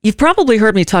You've probably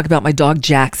heard me talk about my dog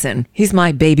Jackson. He's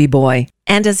my baby boy.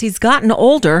 And as he's gotten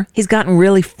older, he's gotten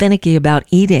really finicky about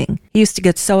eating. He used to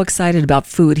get so excited about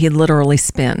food, he'd literally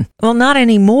spin. Well, not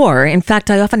anymore. In fact,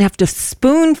 I often have to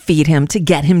spoon feed him to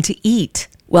get him to eat.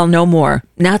 Well, no more.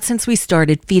 Not since we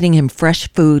started feeding him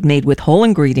fresh food made with whole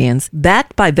ingredients,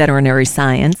 backed by veterinary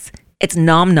science. It's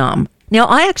Nom Nom. Now,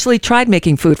 I actually tried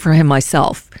making food for him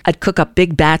myself. I'd cook up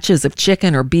big batches of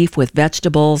chicken or beef with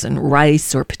vegetables and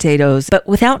rice or potatoes, but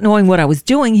without knowing what I was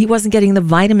doing, he wasn't getting the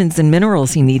vitamins and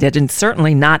minerals he needed, and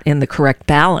certainly not in the correct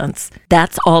balance.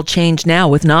 That's all changed now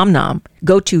with Nom Nom.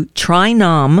 Go to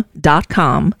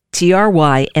trynom.com,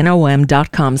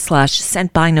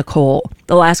 trynom.com/sent by Nicole.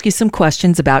 They'll ask you some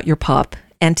questions about your pup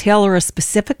and tailor a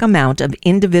specific amount of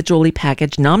individually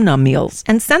packaged Nom Nom meals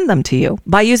and send them to you.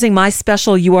 By using my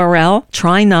special URL,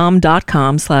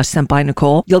 trynom.com/sent by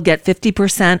Nicole, you'll get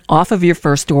 50% off of your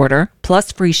first order,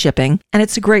 plus free shipping, and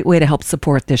it's a great way to help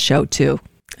support this show too.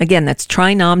 Again, that's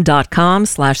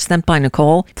trynom.com/sent by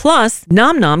Nicole. Plus,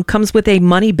 Nom Nom comes with a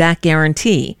money-back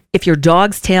guarantee. If your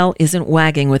dog's tail isn't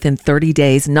wagging within 30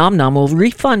 days, Nom Nom will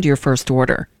refund your first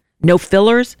order. No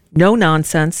fillers, no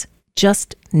nonsense,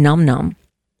 just Nom Nom.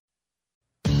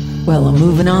 Well, I'm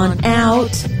moving on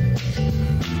out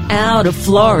of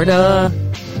Florida,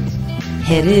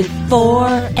 headed for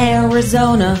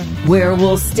Arizona, where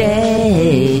we'll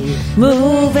stay.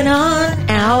 Moving on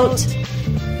out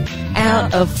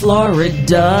of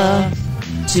Florida,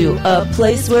 to a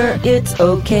place where it's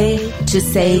okay to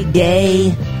say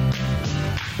gay.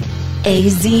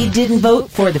 AZ didn't vote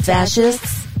for the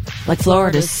fascists, like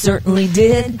Florida certainly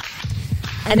did.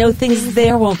 I know things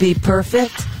there won't be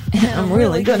perfect, and I'm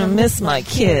really gonna miss my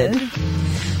kid.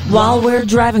 While we're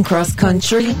driving cross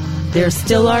country, there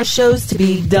still are shows to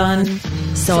be done.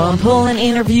 So I'm pulling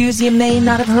interviews you may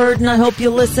not have heard, and I hope you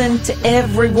listen to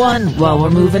everyone while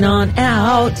we're moving on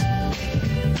out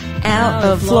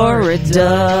of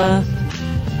Florida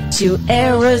to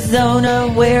Arizona,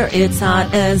 where it's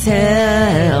hot as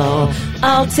hell.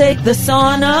 I'll take the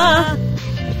sauna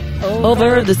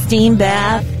over the steam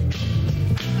bath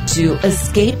to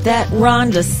escape that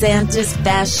Ron DeSantis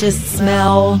fascist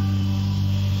smell.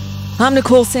 I'm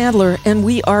Nicole Sandler, and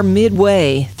we are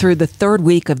midway through the third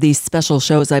week of these special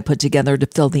shows I put together to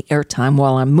fill the airtime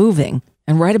while I'm moving.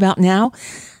 And right about now,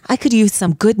 I could use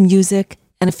some good music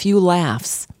and a few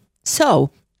laughs. So,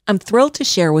 I'm thrilled to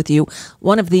share with you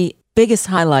one of the biggest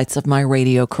highlights of my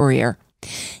radio career.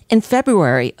 In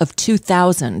February of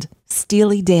 2000,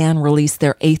 Steely Dan released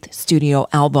their 8th studio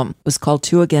album. It was called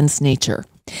Two Against Nature.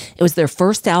 It was their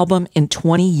first album in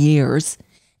 20 years,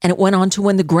 and it went on to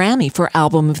win the Grammy for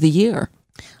Album of the Year.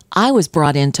 I was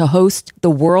brought in to host the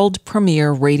world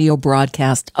premiere radio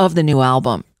broadcast of the new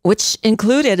album, which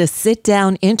included a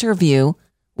sit-down interview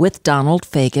with Donald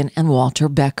Fagen and Walter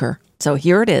Becker. So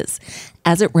here it is,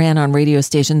 as it ran on radio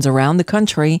stations around the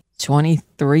country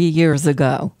 23 years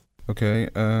ago. Okay,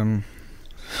 I'm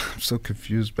so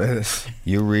confused by this.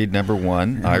 You read number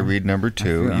 1, yeah. I read number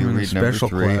 2, you read number 3,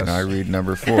 class. And I read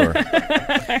number 4.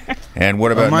 And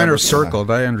what about mine are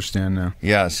circled, I understand now.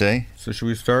 Yeah, see? So should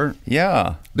we start?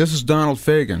 Yeah. This is Donald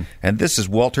Fagen. And this is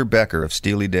Walter Becker of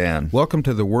Steely Dan. Welcome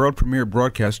to the world premiere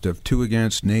broadcast of Two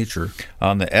Against Nature.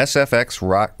 On the SFX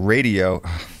radio...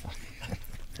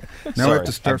 Now we have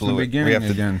to start from the beginning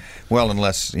again. Well,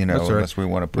 unless we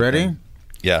want to put... Ready?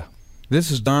 Yeah.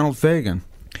 This is Donald Fagen.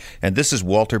 And this is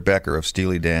Walter Becker of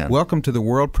Steely Dan. Welcome to the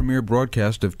world premiere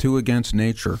broadcast of Two Against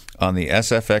Nature. On the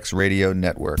SFX radio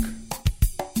network.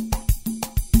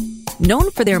 Known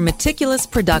for their meticulous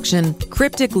production,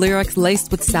 cryptic lyrics laced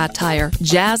with satire,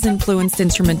 jazz-influenced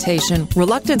instrumentation,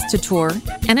 reluctance to tour,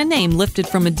 and a name lifted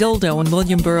from a dildo in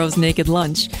William Burroughs' Naked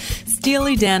Lunch,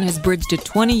 Steely Dan has bridged a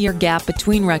 20-year gap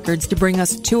between records to bring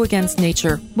us Two Against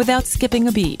Nature without skipping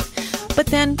a beat. But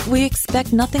then we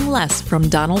expect nothing less from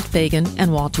Donald Fagen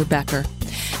and Walter Becker.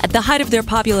 At the height of their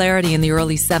popularity in the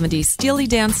early 70s, Steely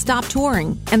Dan stopped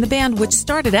touring, and the band, which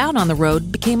started out on the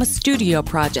road, became a studio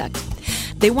project.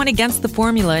 They went against the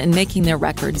formula in making their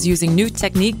records, using new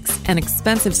techniques and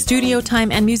expensive studio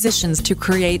time and musicians to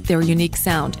create their unique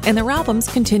sound, and their albums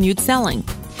continued selling.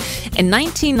 In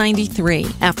 1993,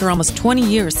 after almost 20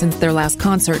 years since their last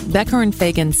concert, Becker and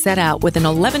Fagen set out with an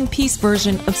 11-piece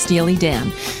version of Steely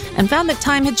Dan and found that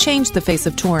time had changed the face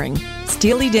of touring.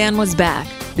 Steely Dan was back.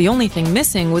 The only thing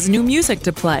missing was new music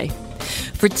to play.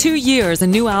 For 2 years, a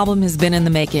new album has been in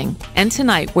the making. And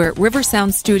tonight, we're at River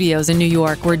Sound Studios in New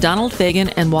York, where Donald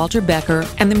Fagen and Walter Becker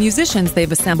and the musicians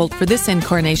they've assembled for this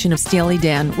incarnation of Steely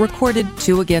Dan recorded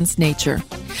Two Against Nature.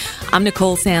 I'm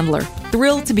Nicole Sandler.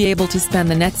 thrilled to be able to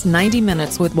spend the next 90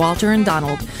 minutes with Walter and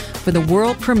Donald for the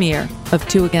world premiere of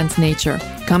Two Against Nature,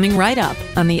 coming right up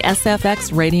on the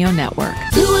SFX Radio Network.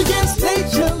 Two against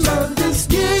nature, love this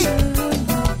game.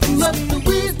 Let the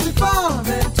weeds be far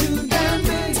and too damn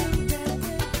big.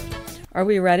 Are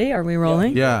we ready? Are we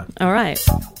rolling? Yeah. All right.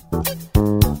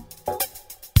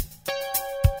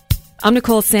 I'm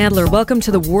Nicole Sandler. Welcome to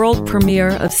the world premiere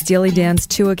of Steely Dan's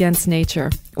Two Against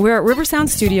Nature. We're at River Sound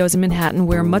Studios in Manhattan,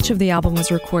 where much of the album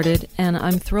was recorded, and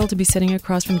I'm thrilled to be sitting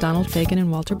across from Donald Fagen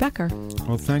and Walter Becker.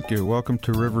 Well, thank you. Welcome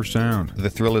to River Sound. The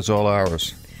thrill is all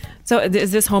ours. So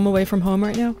is this home away from home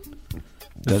right now?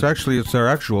 It's our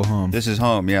actual home. This is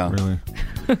home, yeah. Really.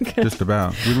 Okay. Just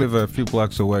about. We live a few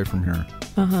blocks away from here.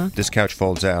 Uh-huh. This couch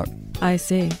folds out. I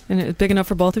see. And it's big enough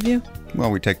for both of you? Well,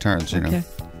 we take turns, you know. Okay.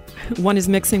 One is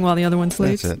mixing while the other one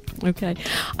sleeps? That's it. Okay.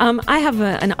 I have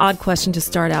an odd question to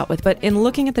start out with, but in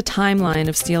looking at the timeline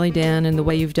of Steely Dan and the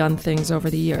way you've done things over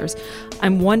the years,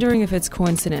 I'm wondering if it's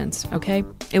coincidence, okay?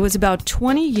 It was about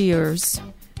 20 years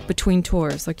between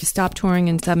tours. Like you stopped touring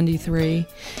in 73,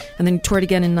 and then you toured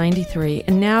again in 93,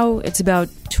 and now it's about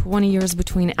 20 years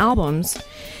between albums.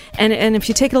 And if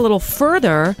you take it a little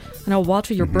further, I know,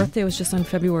 Walter, your birthday was just on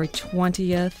February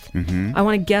 20th. Mm-hmm. I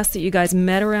want to guess that you guys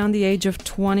met around the age of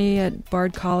 20 at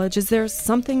Bard College. Is there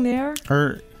something there?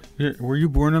 Were you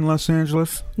born in Los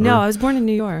Angeles? No, I was born in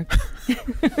New York.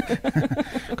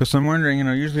 Because I'm wondering,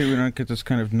 usually we don't get this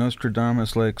kind of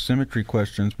Nostradamus-like symmetry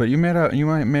questions, but you may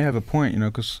have a point,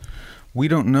 because we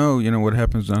don't know, what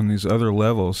happens on these other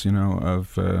levels,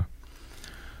 of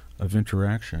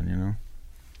interaction,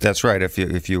 That's right.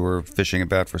 If you were fishing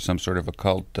about for some sort of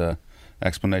occult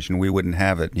explanation, we wouldn't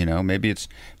have it.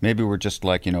 Maybe we're just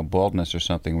like baldness or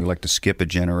something. We like to skip a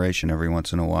generation every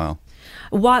once in a while.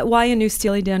 Why a new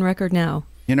Steely Dan record now?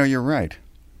 You're right.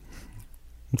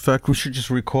 In fact, we should just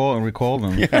recall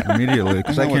them immediately,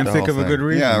 because I can't think of a good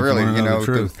reason. Yeah, really. The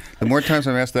truth. The more times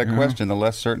I'm asked that question, the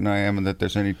less certain I am that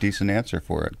there's any decent answer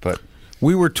for it. But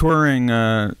we were touring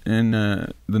in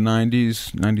the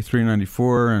 90s, 93,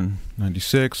 94, and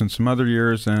 96, and some other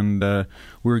years, and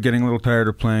we were getting a little tired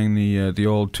of playing the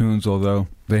old tunes, although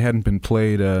they hadn't been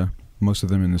played, most of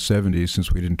them in the 70s,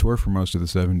 since we didn't tour for most of the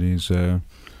 70s.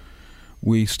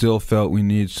 We still felt we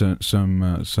need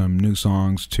some new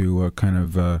songs to kind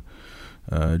of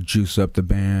juice up the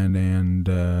band and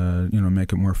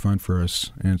make it more fun for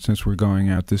us. And since we're going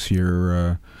out this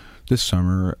year, this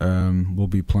summer,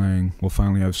 we'll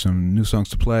finally have some new songs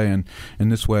to play, and in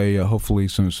this way, hopefully,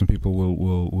 some people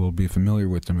will be familiar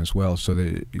with them as well. So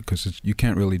because you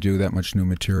can't really do that much new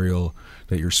material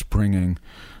that you're springing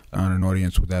on an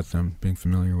audience without them being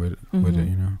familiar with it.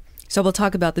 So we'll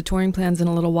talk about the touring plans in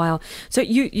a little while. So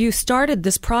you started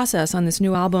this process on this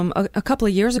new album a couple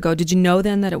of years ago. Did you know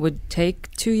then that it would take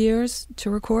 2 years to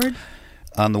record?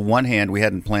 On the one hand, we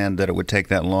hadn't planned that it would take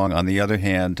that long. On the other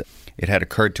hand, it had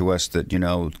occurred to us that,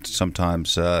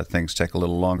 sometimes things take a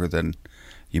little longer than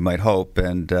you might hope,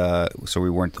 and so we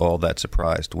weren't all that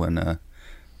surprised when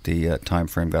the time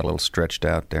frame got a little stretched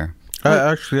out there.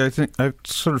 Actually, I think I've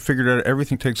sort of figured out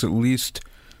everything takes at least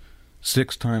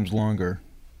 6 times longer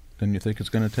than you think it's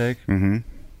going to take. Mm-hmm. Have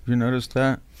you noticed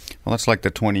that? Well, that's like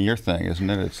the 20-year thing, isn't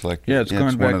it? It's like it's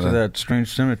going back to that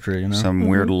strange symmetry, some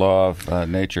weird law of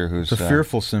nature who's... It's a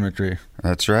fearful symmetry.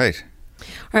 That's right. All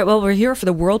right, well, we're here for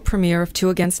the world premiere of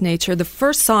Two Against Nature. The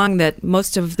first song that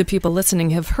most of the people listening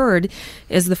have heard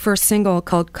is the first single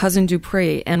called Cousin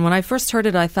Dupree. And when I first heard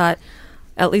it, I thought,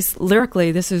 at least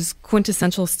lyrically, this is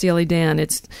quintessential Steely Dan.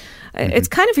 It's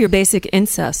kind of your basic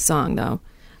incest song, though.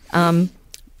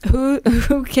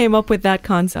 Who came up with that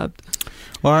concept?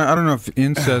 Well, I don't know if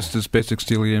incest is basic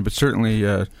Steely Dan, but certainly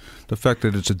the fact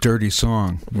that it's a dirty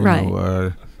song.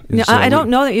 Right. I don't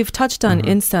know that you've touched on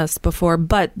incest before,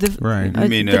 but... Right. You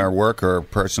mean in our work or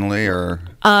personally or...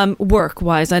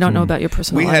 Work-wise. I don't know about your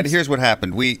personal lives. Here's what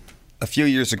happened. A few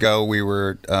years ago, we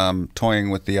were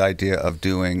toying with the idea of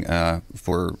doing,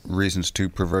 for reasons too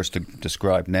perverse to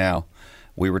describe now,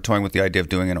 we were toying with the idea of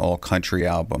doing an all-country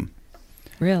album.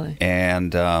 Really?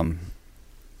 And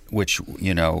which,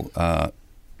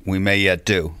 we may yet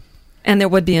do. And there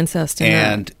would be incest in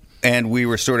that. And we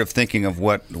were sort of thinking of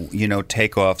what,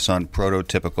 takeoffs on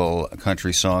prototypical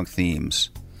country song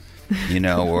themes,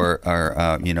 or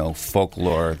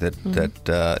folklore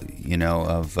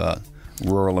of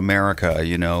rural America,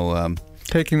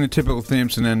 taking the typical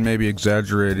themes and then maybe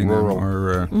exaggerating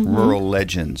rural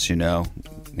legends, and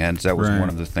that was one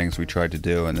of the things we tried to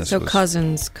do. And this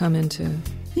cousins come into...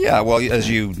 Yeah, well, as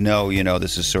you know,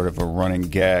 this is sort of a running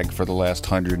gag for the last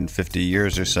 150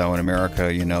 years or so in America,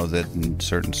 that in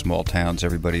certain small towns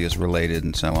everybody is related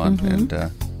and so on. And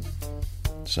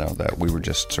So that we were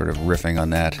just sort of riffing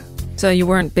on that. So you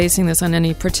weren't basing this on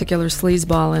any particular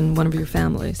sleazeball in one of your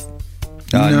families?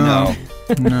 No.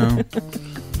 No.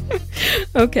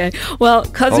 Okay. Well,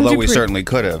 Cousin Although Dupree... we certainly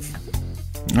could have.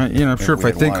 I'm sure if I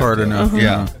we'd think wanted hard to. enough.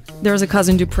 Yeah. There was a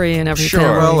Cousin Dupree in every Sure.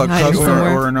 family. Well, a hiding cousin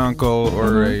somewhere. or an uncle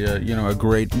or a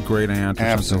great aunt or something.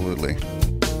 Absolutely.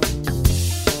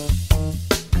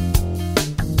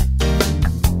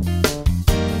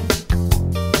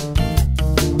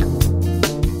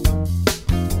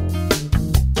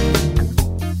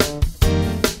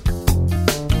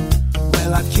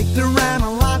 Well, I've kicked around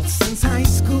a lot since high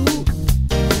school.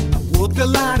 I worked a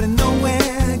lot of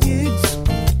nowhere gigs.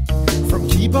 From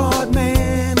keyboard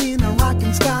man in a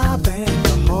rockin' ska band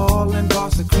to hauling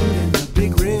boss a crew in the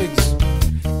big rigs.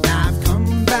 Now I've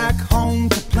come back home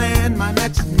to plan my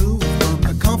next move from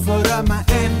the comfort of my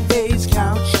Aunt Faye's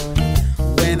couch.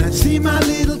 When I see my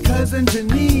little cousin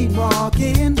Janine walk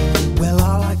in, well,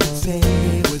 all I could say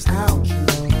was ouch.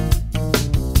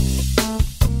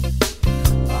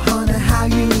 Honey, how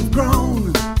you've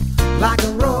grown like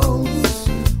a rose.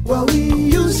 Well, we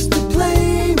used to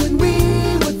play when we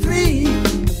were 3.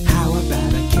 How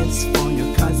about a kiss for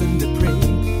your cousin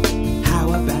Dupree? How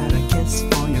about a kiss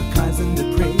for your cousin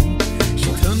Dupree?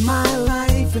 She turned my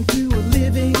life into a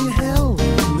living hell.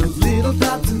 Those little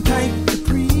tops and tight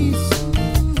capris.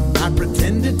 I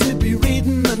pretended to be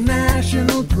reading the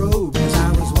National Probe as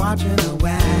I was watching her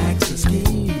wax her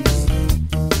skis.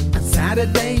 On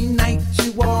Saturday night she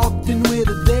walked in with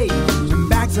a date and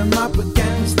backs him up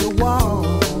against the wall.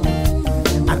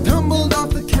 I tumbled off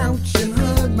the couch and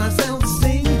heard myself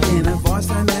sing in a voice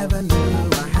I never knew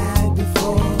I had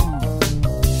before.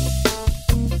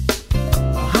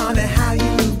 Oh, honey, how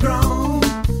you've grown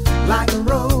like a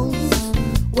rose.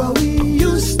 Well, we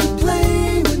used to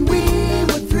play when we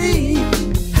were 3.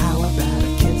 How about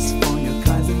a kiss for your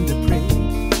cousin Dupree?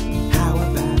 How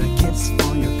about a kiss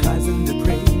for your cousin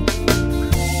Dupree?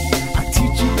 I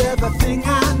teach you everything I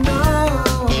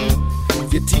know.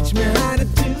 If you teach me how to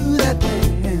do that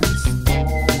dance.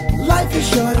 Life is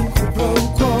short and quid pro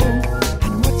quo.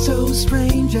 And what's so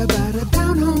strange about a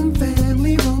down-home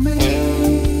family romance?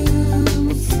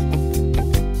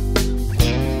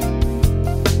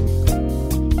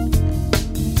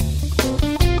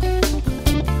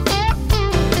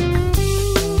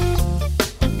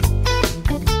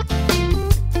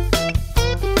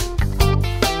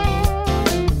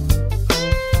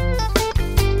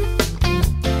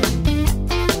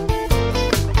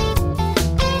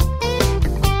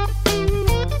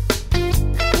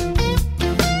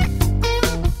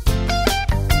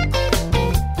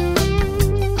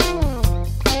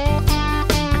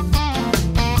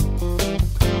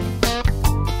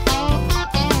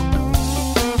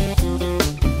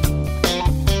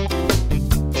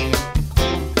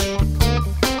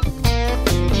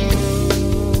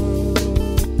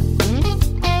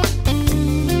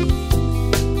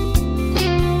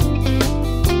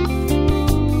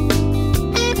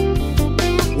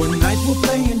 One night we're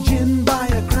playing gin by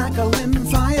a crackling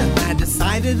fire. I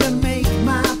decided to make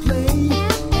my play.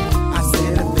 I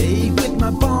said, babe, with my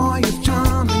boy of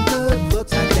charm and good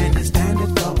looks, I can't stand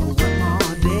it for one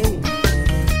more day.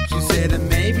 She said,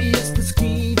 maybe it's the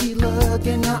skeevy look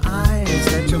in your eyes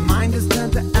that your mind has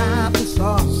turned to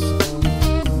applesauce.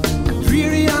 The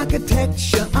dreary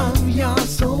architecture of your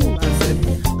soul. I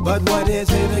said, but what is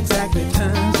it exactly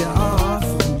turns you off?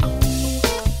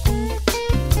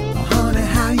 Honey,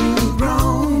 how you've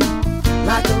grown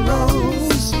like a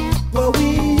rose. Well, we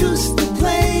used to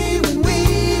play when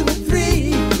we were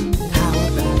 3. How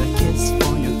about a kiss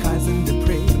for your cousin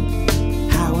Dupree?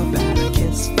 How about a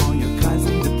kiss for your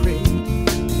cousin Dupree?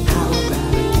 How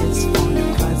about a kiss for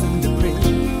your cousin Dupree?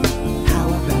 How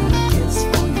about a kiss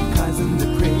for your cousin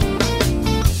Dupree?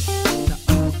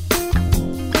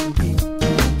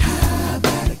 How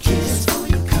about a kiss for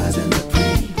your cousin Dupree?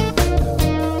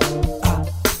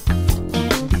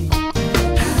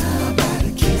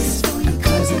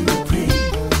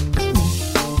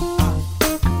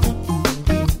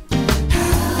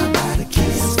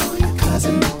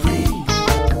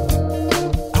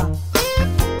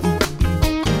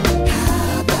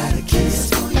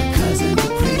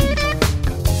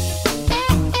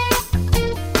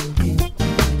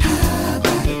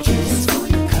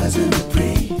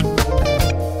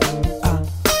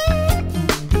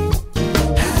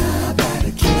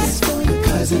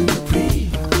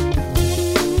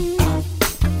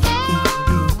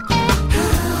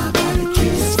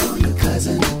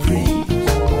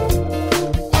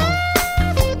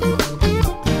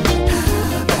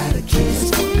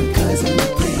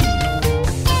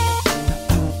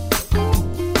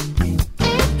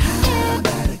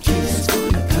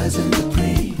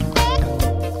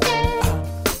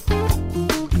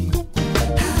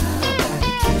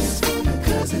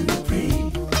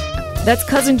 That's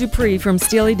Cousin Dupree from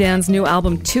Steely Dan's new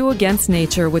album, Two Against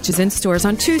Nature, which is in stores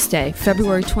on Tuesday,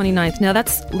 February 29th. Now,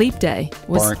 that's Leap Day.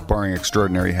 Barring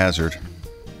extraordinary hazard,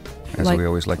 as we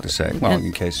always like to say. Well, and,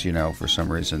 in case, for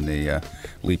some reason the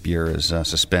leap year is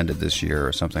suspended this year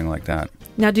or something like that.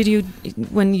 Now,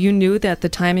 when you knew that the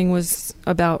timing was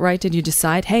about right, did you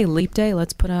decide, hey, Leap Day,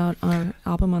 let's put out our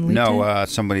album on Leap Day? No,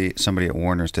 somebody at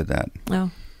Warner's did that,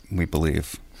 we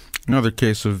believe. Another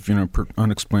case of,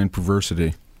 unexplained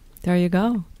perversity. There you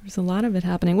go. There's a lot of it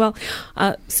happening. Well,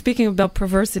 speaking about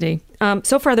perversity,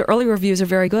 so far the early reviews are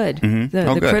very good. Mm-hmm.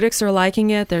 The good. Critics are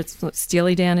liking it.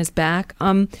 Steely Dan is back.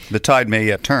 The tide may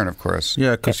yet turn, of course.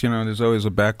 Yeah, because, there's always a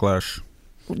backlash.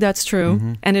 That's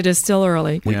true, and it is still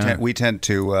early. We tend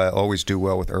to always do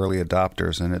well with early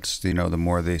adopters, and it's, the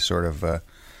more the sort of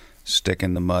stick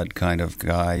in the mud kind of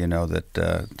guy,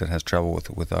 that has trouble with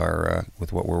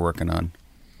what we're working on.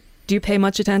 Do you pay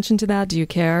much attention to that? Do you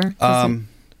care?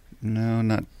 No,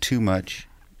 not too much.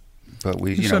 But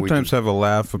we sometimes have a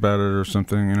laugh about it or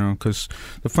something, because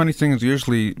the funny thing is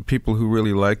usually people who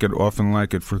really like it often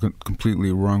like it for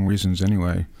completely wrong reasons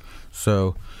anyway.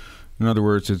 So, in other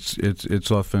words,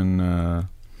 it's often,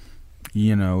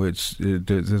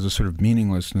 there's a sort of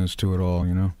meaninglessness to it all,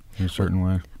 in a certain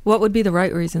way. What would be the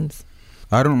right reasons?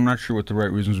 I'm not sure what the right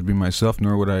reasons would be myself,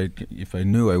 nor would I, if I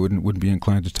knew, I wouldn't be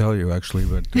inclined to tell you, actually,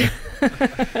 but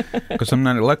because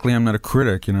luckily I'm not a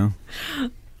critic,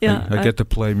 Yeah, I get to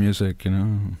play music,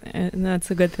 and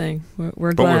that's a good thing. We're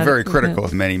but glad. We're very critical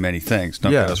of many, many things.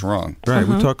 Don't get us wrong. Right,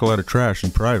 we talk a lot of trash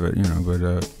in private,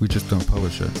 but we just don't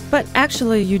publish it. But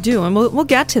actually, you do, and we'll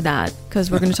get to that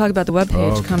because we're going to talk about the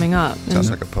webpage coming up.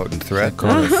 Sounds like a potent threat.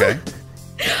 Okay.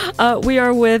 We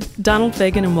are with Donald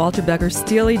Fagen and Walter Becker,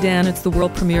 Steely Dan. It's the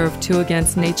world premiere of Two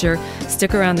Against Nature.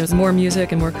 Stick around. There's more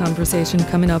music and more conversation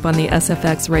coming up on the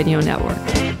SFX Radio Network.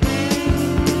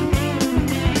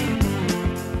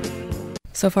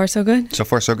 So far, so good? So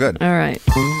far, so good. All right.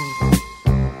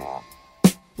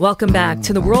 Welcome back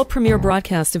to the world premiere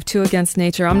broadcast of Two Against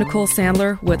Nature. I'm Nicole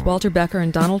Sandler with Walter Becker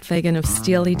and Donald Fagen of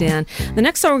Steely Dan. The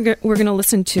next song we're going to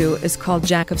listen to is called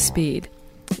Jack of Speed.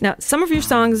 Now, some of your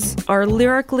songs are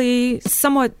lyrically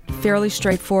somewhat fairly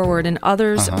straightforward, and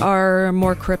others are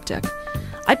more cryptic.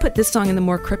 I'd put this song in the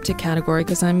more cryptic category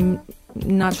because I'm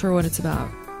not sure what it's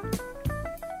about.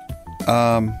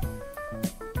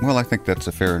 Well, I think that's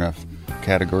a fair enough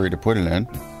category to put it in.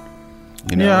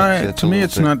 To me,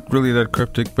 it's not really that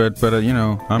cryptic, but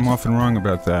I'm often wrong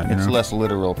about that. It's less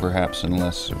literal, perhaps, and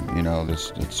less,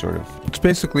 it's sort of. It's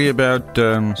basically about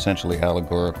essentially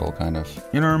allegorical, kind of.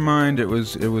 In our mind, it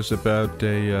was about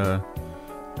a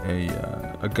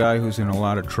guy who's in a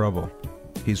lot of trouble.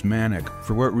 He's manic.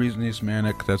 For what reason he's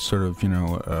manic? That's sort of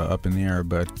up in the air.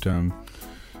 But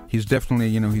he's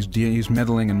definitely he's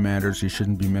meddling in matters he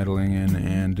shouldn't be meddling in,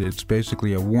 and it's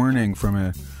basically a warning from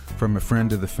a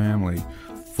friend of the family.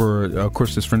 Of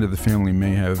course, this friend of the family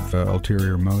may have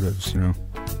ulterior motives,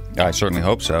 I certainly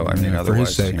hope so. I mean, for his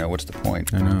otherwise, sake. What's the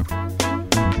point? I know.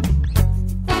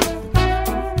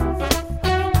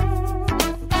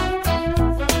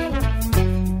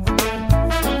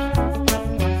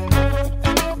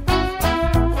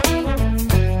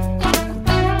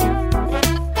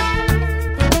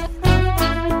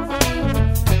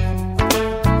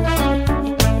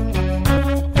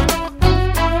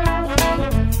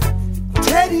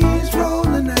 Teddy's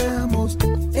rolling almost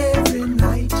every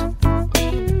night,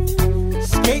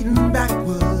 skating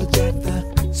backwards at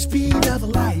the speed of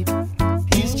light.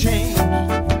 He's changed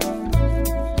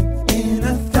in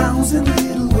 1,000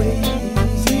 little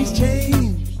ways. He's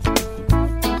changed,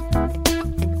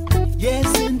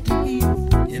 yes indeed.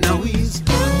 He's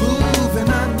moving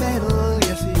on metal.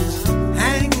 Yes, he's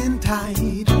hanging tight.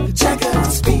 The jack of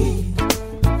speed.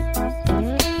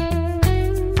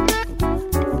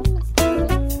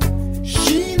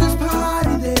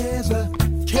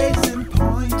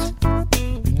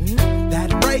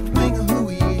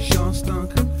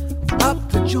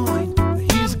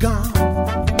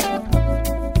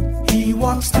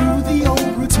 Through the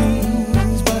old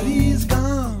routines, but he's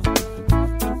gone.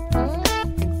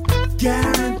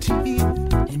 Guaranteed,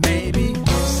 he may be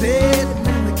sitting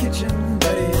in the kitchen,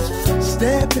 but he's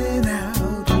stepping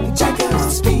out. Jack of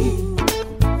speed.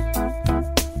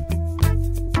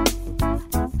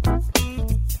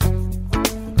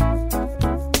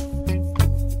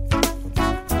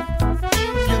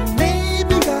 You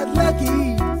maybe got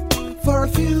lucky for a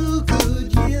few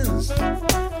good years.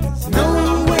 There's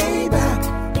no way back.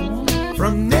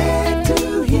 From there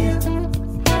to here,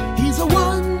 he's a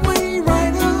one-way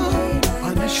rider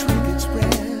on the Shrink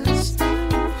Express,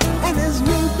 and his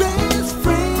new best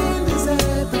friend is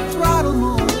at the throttle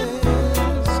more or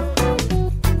less.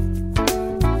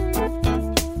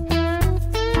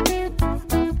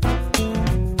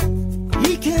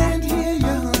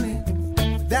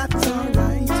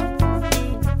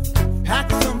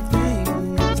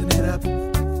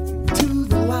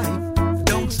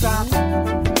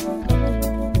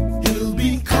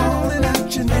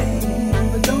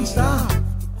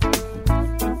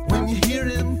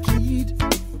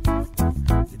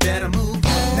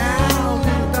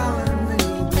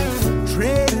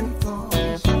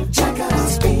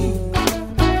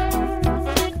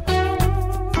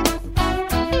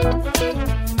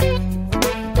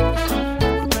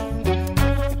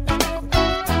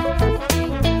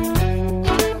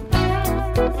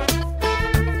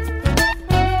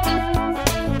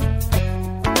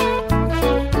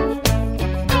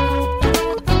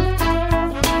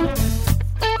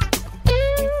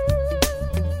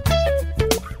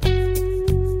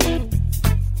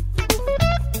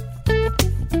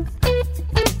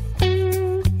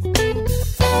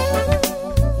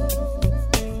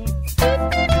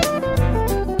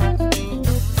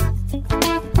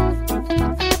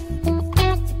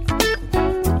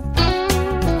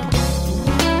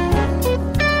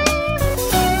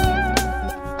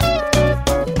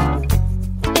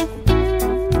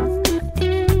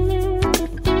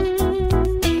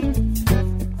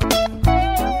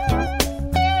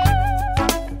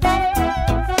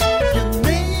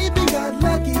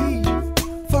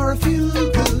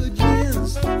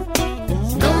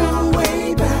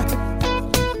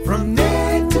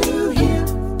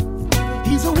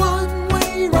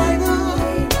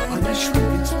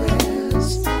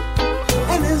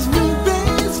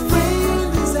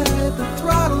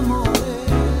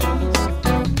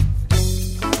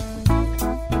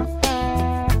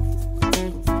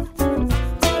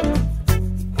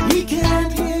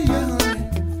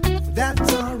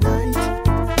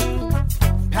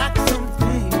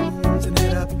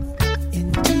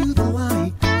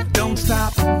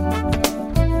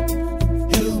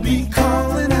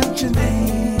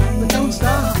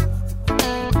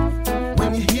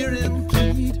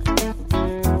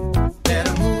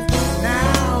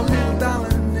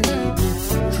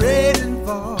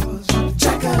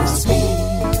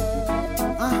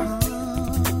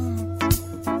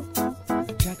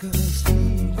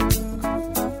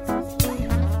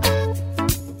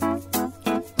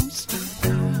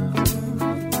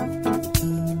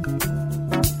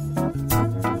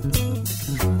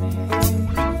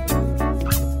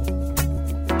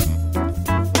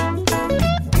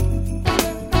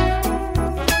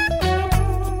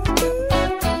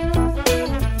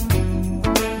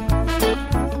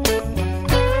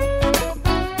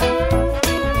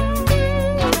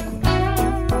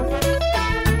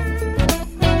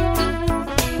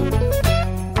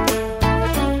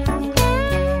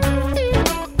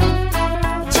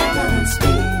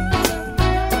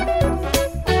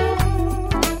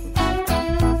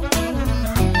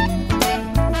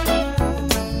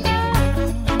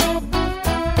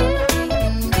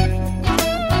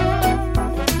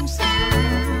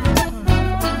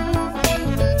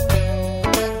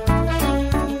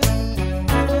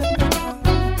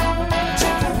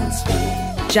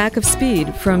 Jack of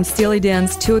Speed from Steely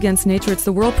Dan's Two Against Nature. It's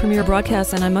the world premiere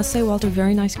broadcast, and I must say, Walter,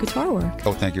 very nice guitar work.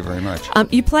 Oh, thank you very much.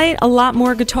 You played a lot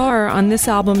more guitar on this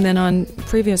album than on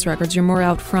previous records. You're more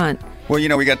out front. Well,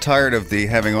 we got tired of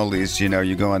having all these,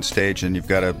 you go on stage and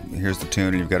here's the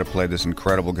tune and you've got to play this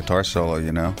incredible guitar solo,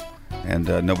 and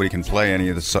nobody can play any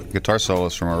of the guitar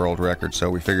solos from our old records, so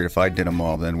we figured if I did them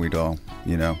all, then we'd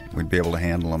be able to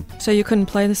handle them. So you couldn't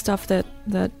play the stuff that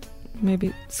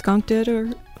maybe Skunk did, or?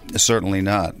 Certainly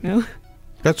not. No?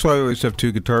 That's why we always have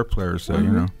two guitar players,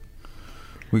 though,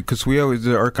 Because we always,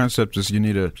 our concept is you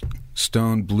need a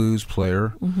stone blues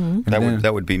player. Mm-hmm.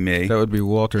 That would be me. That would be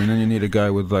Walter. And then you need a guy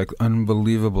with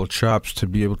unbelievable chops to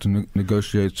be able to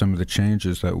negotiate some of the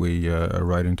changes that we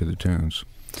write into the tunes.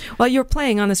 Well, your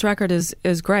playing on this record is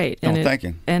great. And thank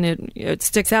you. And it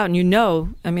sticks out, and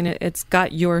it's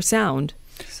got your sound.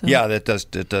 So. Yeah, it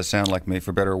does sound like me,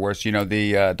 for better or worse.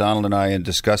 Donald and I, in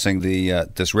discussing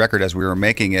this record as we were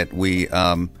making it, we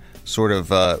sort of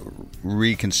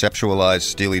reconceptualized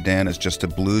Steely Dan as just a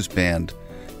blues band,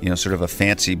 sort of a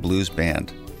fancy blues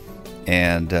band,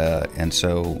 and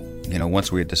so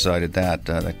once we had decided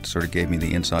that sort of gave me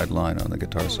the inside line on the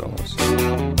guitar solos.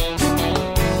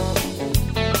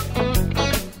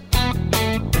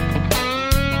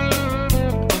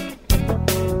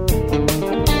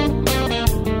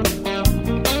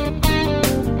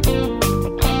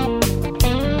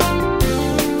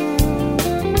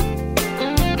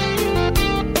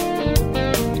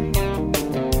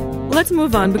 Let's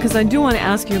move on, because I do want to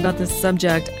ask you about this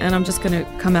subject, and I'm just going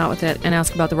to come out with it and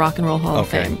ask about the Rock and Roll Hall of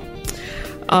Fame.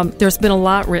 There's been a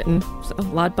lot written, a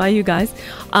lot by you guys.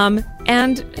 And,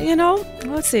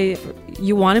 let's see,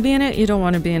 you want to be in it, you don't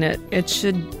want to be in it. It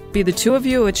should be the two of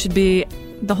you, it should be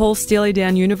the whole Steely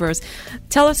Dan universe.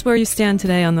 Tell us where you stand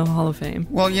today on the Hall of Fame.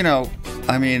 Well,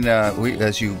 we,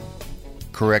 as you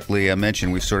correctly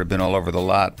mentioned, we've sort of been all over the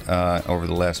lot over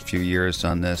the last few years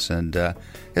on this, and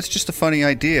it's just a funny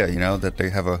idea, that they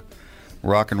have a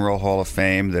Rock and Roll Hall of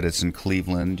Fame, that it's in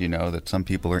Cleveland, that some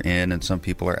people are in and some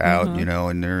people are out,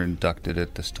 and they're inducted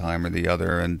at this time or the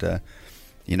other. And, the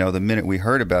minute we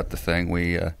heard about the thing,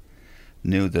 we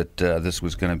knew that this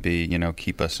was going to be,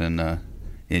 keep us in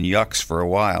yucks for a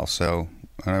while. So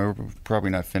we're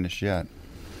probably not finished yet.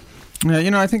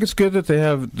 Yeah, I think it's good that they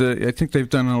have I think they've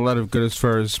done a lot of good as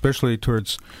far as, especially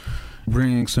towards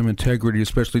bringing some integrity,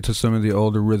 especially to some of the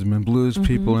older rhythm and blues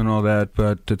people and all that.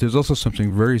 But there's also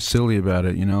something very silly about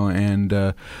it,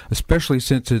 and especially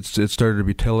since it started to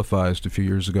be televised a few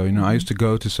years ago. I used to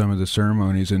go to some of the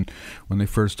ceremonies, and when they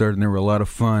first started, and they were a lot of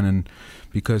fun. And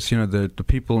because the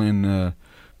people in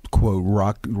quote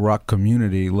rock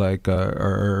community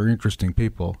are interesting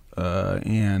people,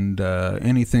 and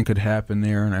anything could happen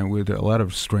there, and a lot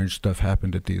of strange stuff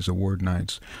happened at these award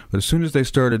nights. But as soon as they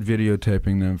started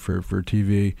videotaping them for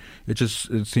TV,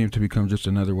 it seemed to become just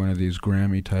another one of these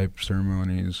Grammy type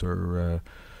ceremonies or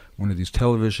one of these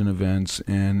television events,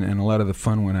 and a lot of the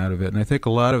fun went out of it. And I think a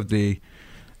lot of the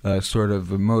sort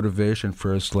of motivation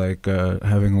for us,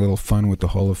 having a little fun with the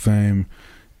Hall of Fame,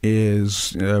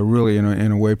 is really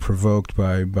in a way provoked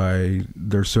by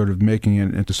their sort of making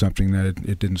it into something that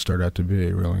it didn't start out to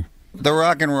be, really. The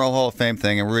Rock and Roll Hall of Fame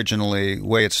thing, originally, the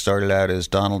way it started out is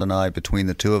Donald and I, between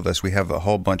the two of us, we have a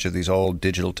whole bunch of these old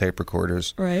digital tape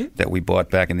recorders that we bought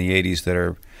back in the 80s that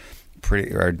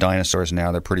are dinosaurs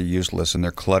now. They're pretty useless, and they're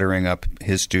cluttering up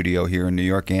his studio here in New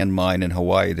York and mine in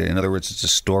Hawaii. In other words, it's a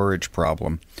storage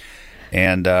problem.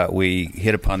 And we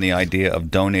hit upon the idea of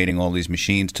donating all these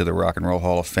machines to the Rock and Roll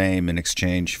Hall of Fame in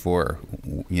exchange for,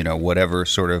 whatever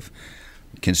sort of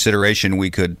consideration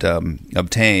we could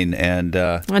obtain. And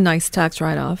a nice tax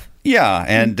write-off. Yeah,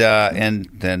 and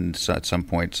then at some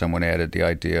point someone added the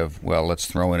idea of, well, let's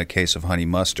throw in a case of honey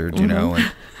mustard,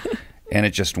 and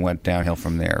it just went downhill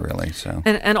from there, really. So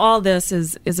and all this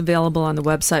is available on the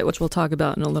website, which we'll talk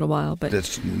about in a little while. But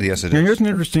yes, it is. Here's an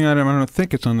interesting item. I don't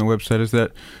think it's on the website. Is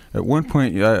that at one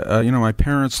point, my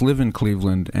parents live in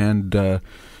Cleveland, and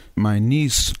my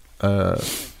niece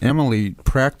Emily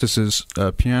practices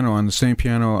piano on the same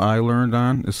piano I learned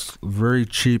on. This very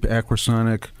cheap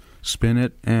Aquasonic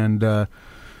Spinet, and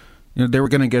they were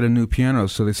going to get a new piano,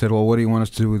 so they said, "Well, what do you want us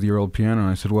to do with your old piano?" And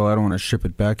I said, "Well, I don't want to ship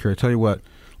it back here. I tell you what.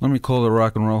 Let me call the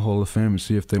Rock and Roll Hall of Fame and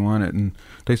see if they want it." And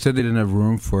they said they didn't have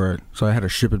room for it, so I had to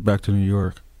ship it back to New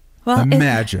York. Well,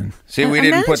 imagine. See, we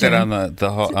didn't put that on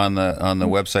the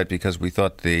website because we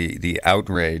thought the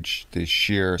outrage, the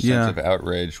sheer sense of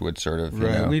outrage, would sort of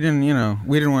we didn't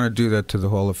want to do that to the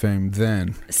Hall of Fame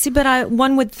then. See, but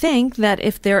one would think that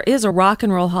if there is a Rock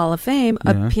and Roll Hall of Fame,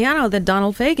 a piano that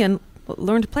Donald Fagen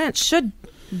learned to play should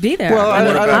be there. Well, I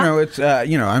don't know. It's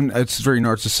it's very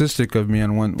narcissistic of me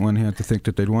on one hand to think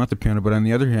that they'd want the piano, but on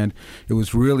the other hand, it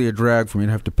was really a drag for me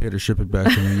to have to pay to ship it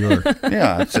back to New York.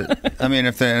 Yeah, I mean,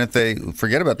 if they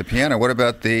forget about the piano, what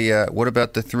about the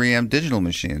 3M digital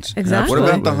machines? Exactly. What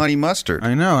about the honey mustard?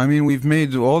 I know. I mean, we've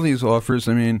made all these offers.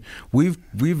 I mean, we've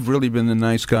really been the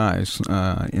nice guys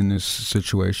in this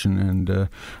situation, and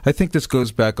I think this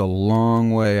goes back a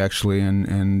long way, actually.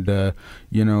 And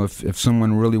if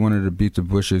someone really wanted to beat the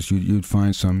bushes, you'd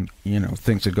find some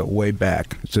things that go way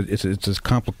back. It's a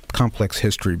complex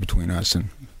history between us and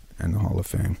the Hall of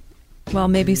Fame. Well,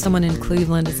 maybe someone in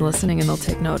Cleveland is listening and they'll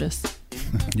take notice.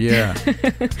 Yeah.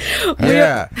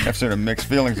 Yeah. I have sort of mixed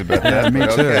feelings about that. Me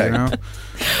too, okay.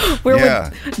 We're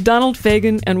with Donald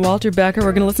Fagen and Walter Becker.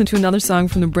 We're going to listen to another song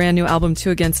from the brand new album, Two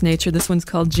Against Nature. This one's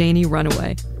called Janie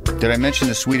Runaway. Did I mention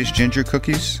the Swedish ginger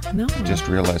cookies? No. I just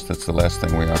realized that's the last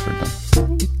thing we offered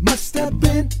them. It must have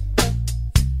been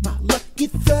my lucky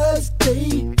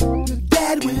Thursday. Your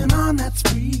dad went on that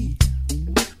spree.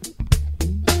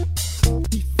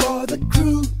 Before the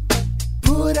crew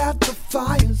put out the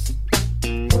fires,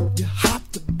 you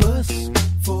hopped the bus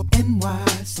for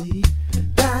NYC.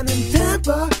 Down in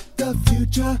Tampa, the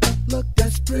future looked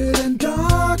desperate and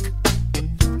dark.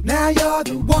 Now you're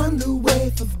the wonder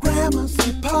wave of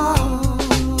Gramercy Park.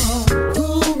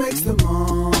 Who makes the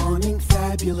morning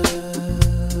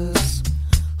fabulous?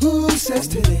 Who says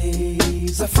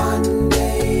today's a fun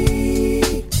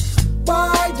day?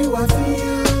 Why do I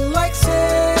feel like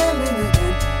sailing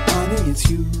again? Honey, it's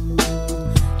you,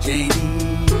 Janie,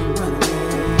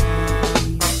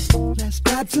 runaway. Let's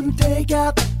grab some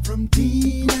takeout from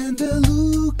Dean and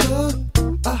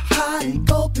DeLuca, a high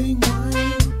gulping wine.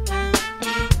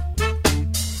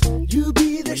 You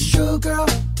be the showgirl,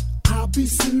 I'll be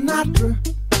Sinatra.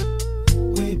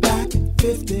 Way back in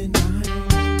 '59,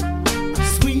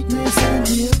 sweetness and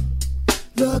you,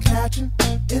 look at you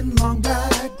in long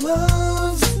black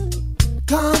gloves.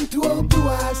 Come to old blue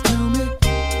eyes, tell me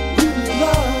who you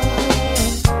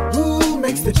love. Who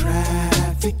makes the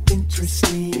traffic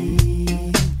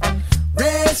interesting?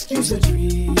 Rescues a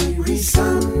dreary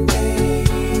Sunday.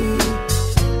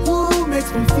 Who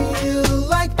makes me feel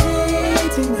like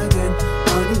dating again?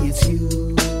 Honey, it's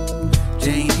you,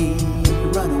 Janie,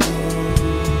 runaway.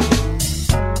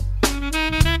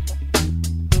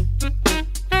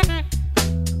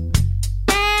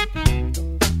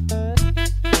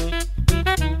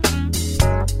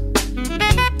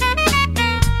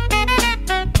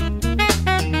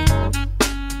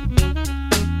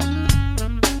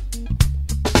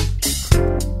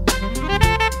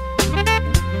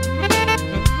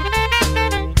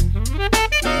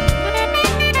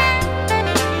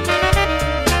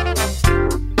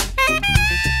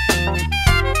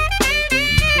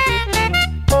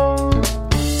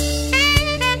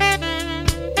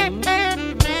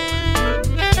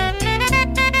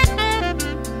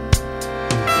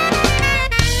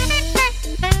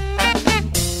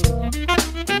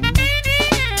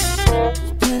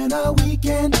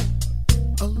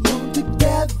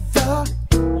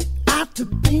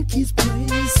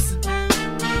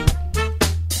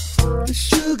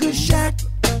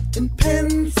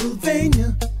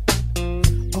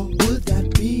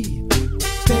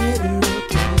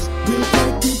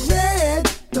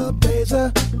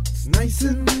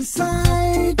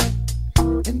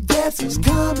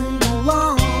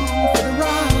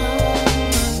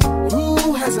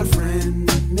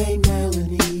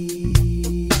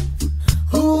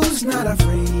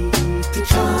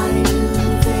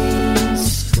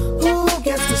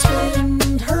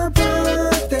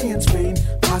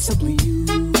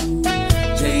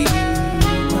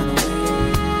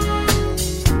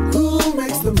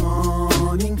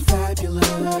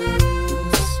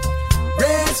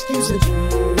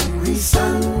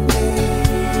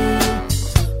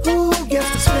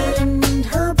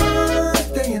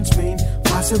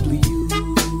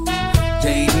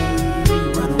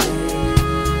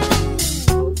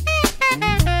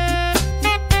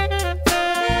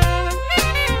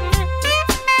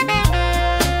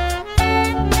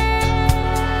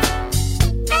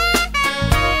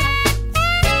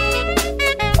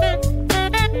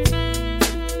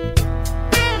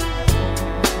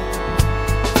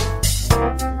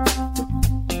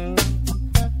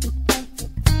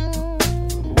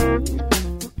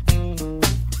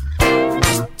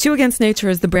 Two Against Nature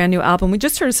is the brand new album. We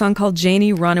just heard a song called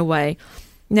Janie Runaway.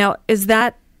 Now, is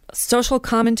that social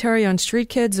commentary on street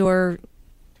kids or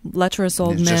lecherous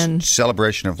old it's men? Just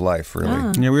celebration of life, really.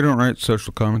 Ah. Yeah, we don't write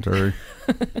social commentary.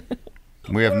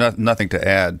 We have nothing to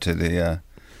add to the,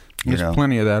 There's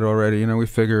plenty of that already. We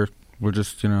figure we'll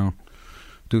just,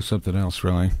 do something else,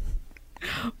 really.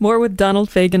 More with Donald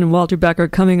Fagen and Walter Becker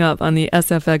coming up on the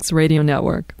SFX Radio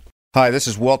Network. Hi, this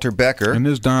is Walter Becker. And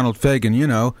this is Donald Fagen, you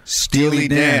know, Steely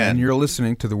Dan. And you're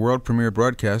listening to the world premiere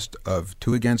broadcast of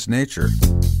Two Against Nature.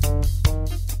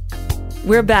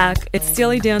 We're back. It's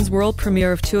Steely Dan's world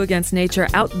premiere of Two Against Nature,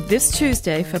 out this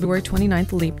Tuesday, February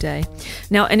 29th, Leap Day.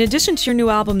 Now, in addition to your new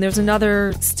album, there's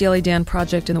another Steely Dan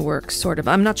project in the works, sort of.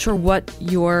 I'm not sure what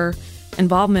your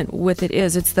involvement with it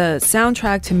is. It's the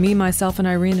soundtrack to Me, Myself, and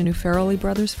Irene, the new Farrelly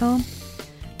Brothers film,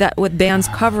 that with bands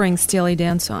covering Steely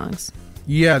Dan songs.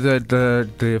 Yeah, the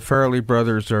Farrelly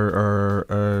brothers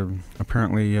are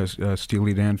apparently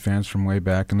Steely Dan fans from way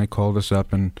back, and they called us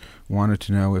up and wanted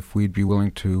to know if we'd be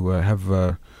willing to have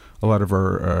a lot of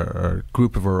our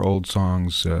group of our old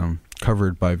songs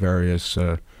covered by various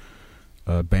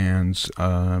bands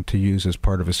to use as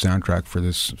part of a soundtrack for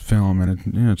this film.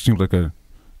 And it seemed like an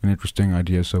interesting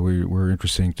idea, so we're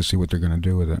interested to see what they're going to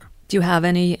do with it. Do you have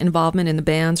any involvement in the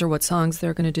bands or what songs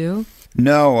they're going to do?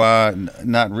 No,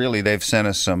 not really. They've sent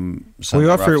us some we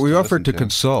offered to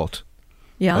consult.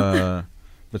 Yeah.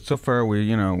 But so far we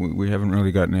haven't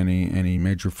really gotten any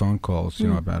major phone calls,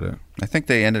 about it. I think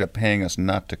they ended up paying us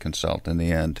not to consult in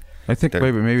the end. I think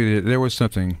maybe there was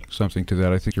something to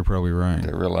that. I think you're probably right.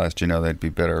 They realized, they'd be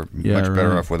better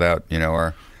off without,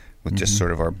 with just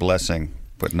sort of our blessing,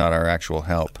 but not our actual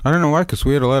help. I don't know why, because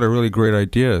we had a lot of really great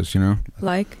ideas,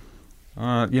 Like?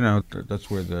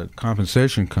 That's where the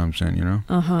compensation comes in,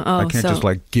 Uh-huh. Oh, I can't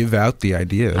just give out the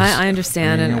ideas. I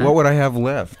understand. What would I have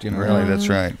left? Really, that's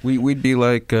right. We'd be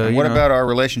like. What about our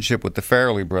relationship with the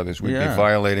Farrelly brothers? We'd be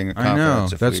violating a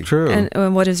confidence. I know, that's true.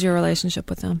 And what is your relationship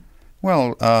with them?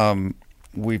 Well,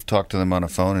 we've talked to them on a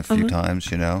phone a few times.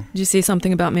 Did you see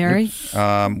something about Mary?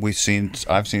 I've seen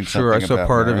something I saw about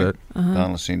part Mary. of it.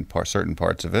 Donald's seen certain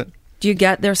parts of it. Do you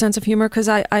get their sense of humor? Because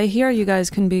I hear you guys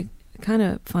can be kind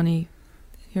of funny.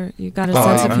 You got a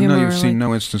sense of humor. I know you've seen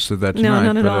no instance of that tonight.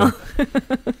 No, not at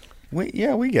all.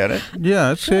 We get it.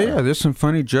 Yeah, there's some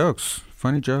funny jokes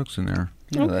in there.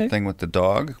 That thing with the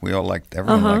dog, we all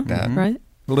everyone liked that. Right.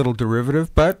 A little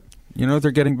derivative, but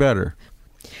they're getting better.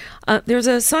 There's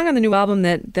a song on the new album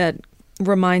that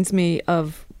reminds me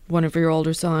of one of your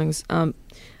older songs,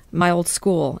 My Old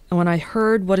School. And when I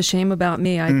heard What a Shame About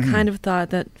Me, I kind of thought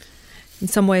that in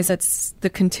some ways that's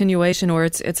the continuation, or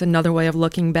it's another way of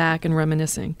looking back and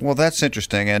reminiscing. Well, that's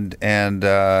interesting, and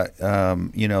there's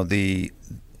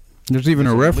even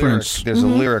a reference. There's a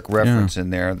lyric reference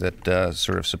in there that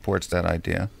sort of supports that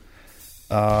idea.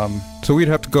 So we'd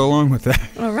have to go along with that.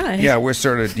 All right. Yeah, we're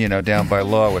sort of down by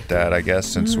law with that, I guess,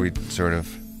 since we sort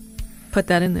of put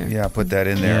that in there. Yeah, put that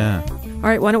in there. Yeah. All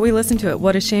right, why don't we listen to it?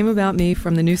 What a Shame About Me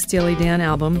from the new Steely Dan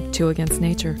album, Two Against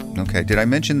Nature. Okay. Did I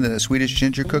mention the Swedish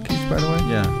ginger cookies, by the way?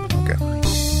 Yeah. Okay.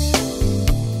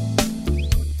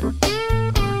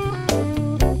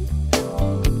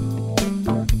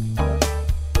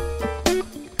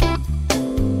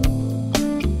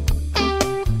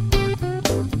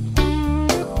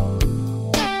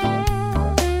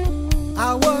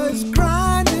 I was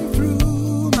grinding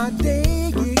through my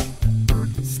day gig,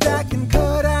 stacking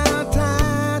cutout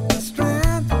at the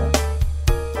Strand,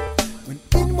 when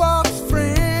in walks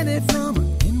Franny from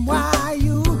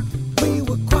NYU. We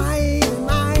were quiet and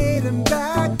hiding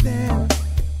back then.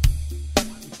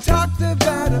 We talked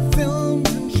about our films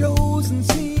and shows and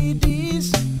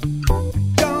CDs.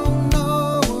 Don't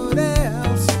know what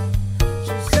else.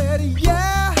 She said,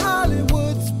 yeah,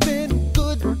 Hollywood's been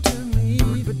good to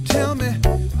me, but tell me,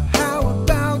 how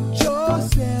about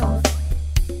yourself?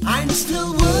 I'm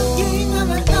still working on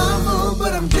a novel,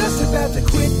 but I'm just about to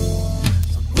quit.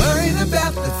 I'm worrying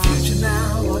about the future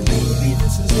now, or maybe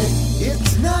this is it.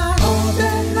 It's not all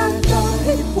that I thought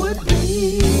it would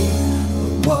be.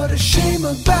 What a shame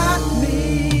about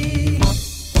me.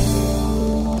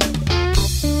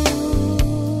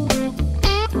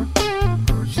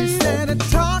 She said,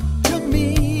 talk to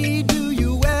me, do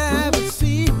you ever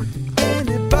see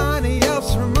anybody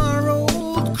else from our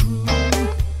old crew?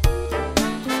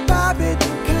 Bobby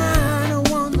kinda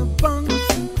won the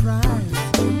Bunsen prize.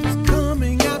 He's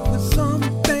coming out with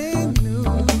something new.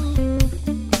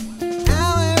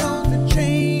 Out on the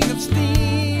chain of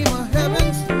steam of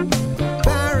heavens,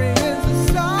 Barry is the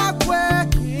software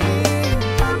king.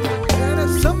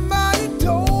 And somebody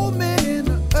told me in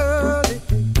the early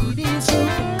 80s,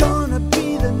 we're gonna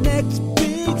be the next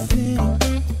big thing.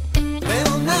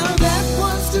 Well, now that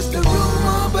was just a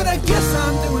rumor, but I guess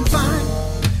I'm doing fine.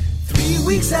 3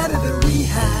 weeks out of the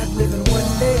rehab, living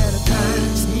one day at a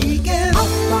time, sneaking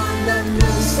up on the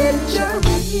new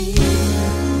century.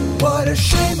 What a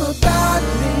shame about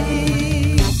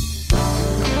me.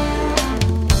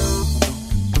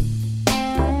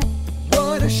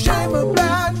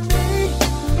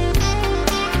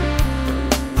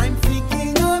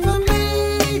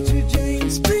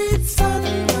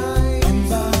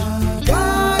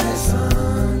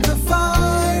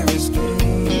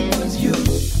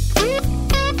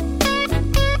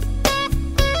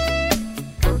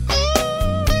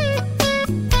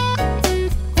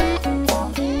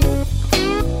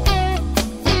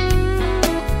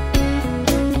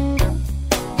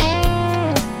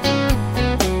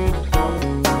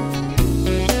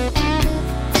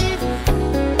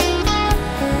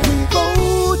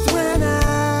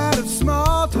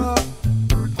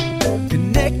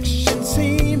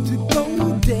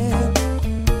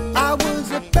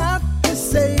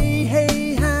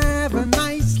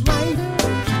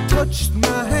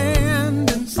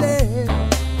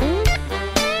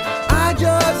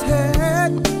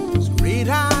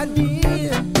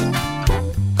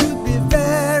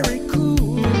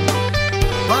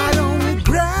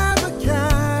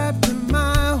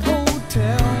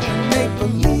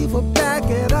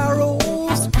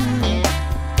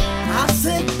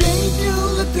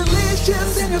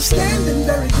 questions and you're standing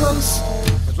very close.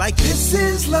 But like this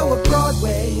is Lower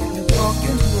Broadway and you're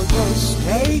talking to a ghost.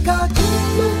 Take a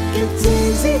good look, it's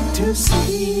easy to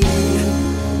see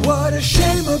what a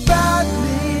shame about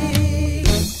me.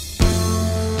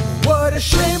 What a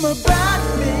shame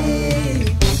about me.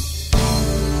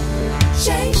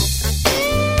 Shame.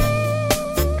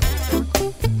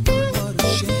 What a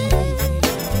shame.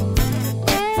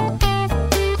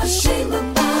 A shame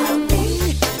about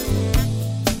me.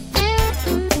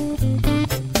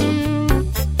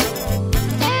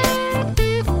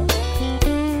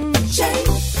 Shame.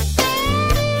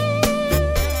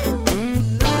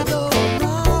 I go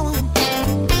wrong.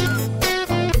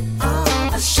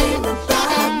 A shame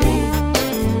about me.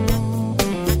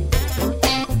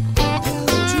 Tell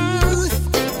the truth.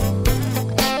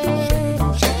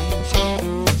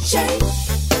 Shame.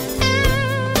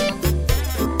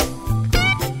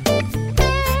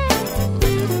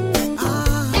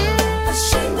 A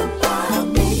shame about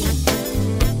me.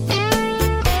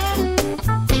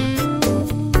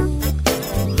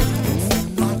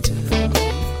 Not to shame.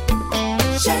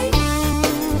 Shame.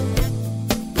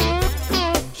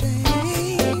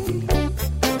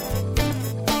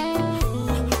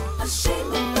 A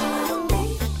shame about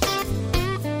me.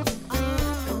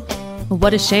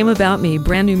 What a Shame About Me,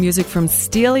 brand new music from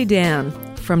Steely Dan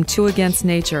from Two Against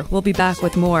Nature. We'll be back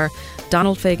with more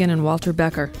Donald Fagen and Walter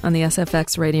Becker on the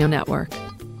SFX Radio Network.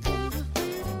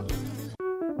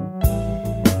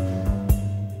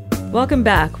 Welcome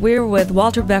back. We're with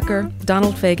Walter Becker,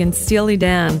 Donald Fagen, Steely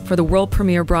Dan for the world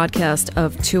premiere broadcast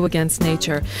of Two Against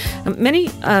Nature. Many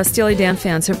Steely Dan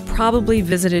fans have probably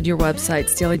visited your website,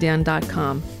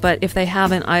 steelydan.com, but if they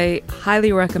haven't, I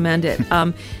highly recommend it.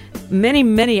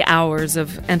 Many hours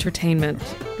of entertainment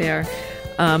there.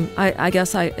 I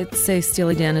guess I'd say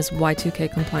Steely Dan is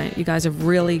Y2K compliant. You guys have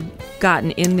really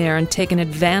gotten in there and taken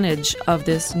advantage of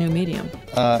this new medium.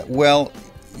 Well,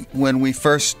 when we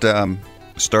first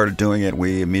started doing it,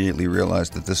 we immediately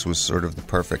realized that this was sort of the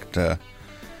perfect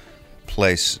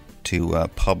place to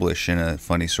publish in a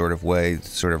funny sort of way,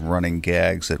 sort of running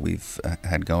gags that we've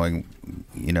had going,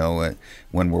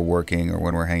 when we're working or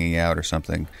when we're hanging out or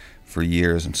something for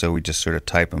years. And so we just sort of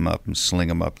type them up and sling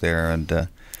them up there, and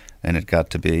it got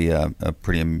to be a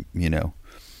pretty,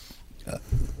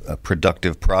 a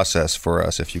productive process for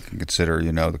us, if you can consider,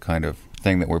 the kind of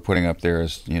thing that we're putting up there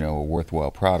as, a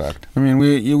worthwhile product. I mean,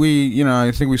 we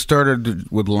I think we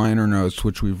started with liner notes,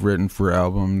 which we've written for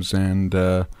albums, and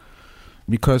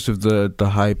because of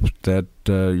the hype that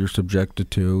you're subjected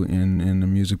to in the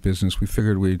music business, we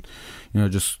figured we'd,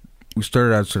 we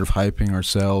started out sort of hyping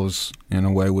ourselves in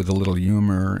a way with a little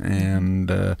humor,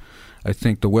 and I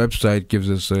think the website gives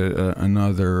us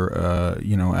another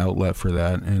outlet for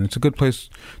that, and it's a good place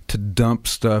to dump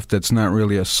stuff that's not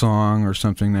really a song or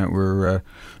something that we're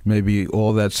maybe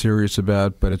all that serious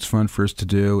about, but it's fun for us to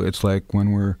do. It's like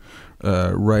when we're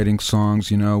writing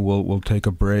songs, we'll take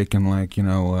a break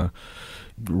and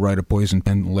write a poison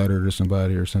pen letter to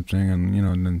somebody or something, and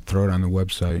and then throw it on the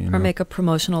website. Or make a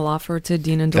promotional offer to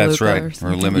Dean and DeLuca. That's right, or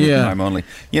something. or limited time only.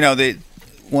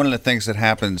 One of the things that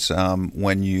happens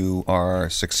when you are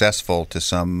successful to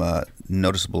some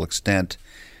noticeable extent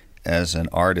as an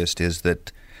artist is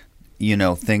that,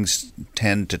 things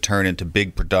tend to turn into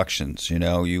big productions.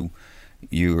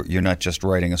 You're not just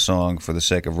writing a song for the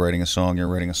sake of writing a song. You're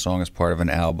writing a song as part of an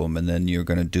album, and then you're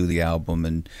going to do the album,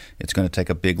 and it's going to take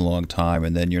a big, long time,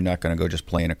 and then you're not going to go just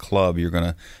play in a club. You're going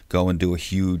to go and do a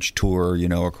huge tour,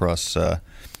 across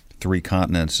 3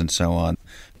 continents and so on.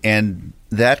 And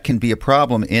that can be a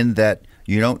problem in that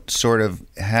you don't sort of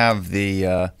have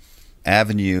the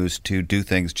avenues to do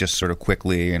things just sort of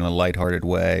quickly in a lighthearted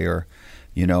way, or,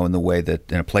 in the way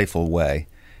that, in a playful way.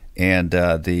 And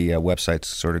the website's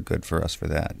sort of good for us for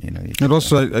that. And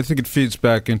also, I think it feeds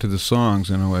back into the songs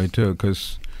in a way too,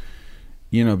 because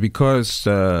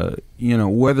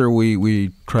whether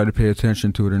we try to pay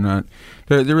attention to it or not,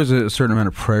 there is a certain amount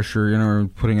of pressure.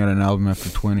 Putting out an album after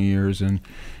 20 years, and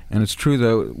it's true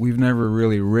though, we've never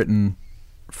really written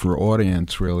for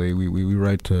audience. Really, we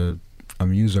write to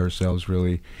amuse ourselves.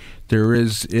 Really,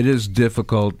 it is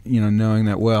difficult, knowing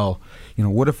that. Well,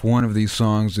 what if one of these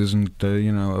songs isn't,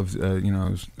 of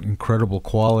incredible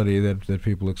quality that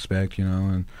people expect,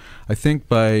 And I think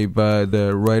by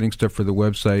the writing stuff for the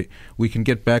website, we can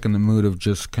get back in the mood of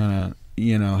just kind of,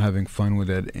 having fun with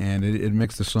it, and it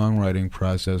makes the songwriting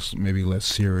process maybe less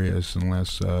serious and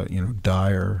less,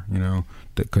 dire,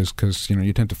 because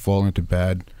you tend to fall into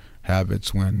bad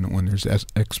habits when there's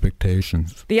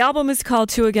expectations. The album is called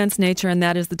Two Against Nature, and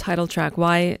that is the title track.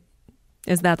 Why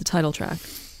is that the title track?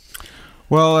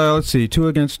 Well, let's see. Two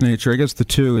Against Nature. I guess the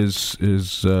two is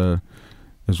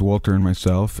Walter and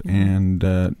myself,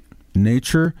 and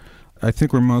nature. I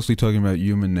think we're mostly talking about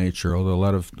human nature. Although a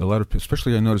lot of,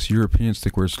 especially I notice Europeans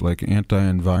think we're like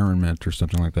anti-environment or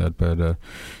something like that. But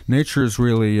nature is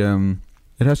really.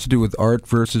 It has to do with art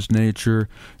versus nature.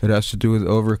 It has to do with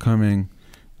overcoming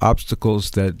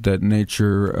obstacles that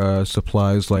nature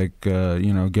supplies, like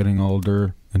getting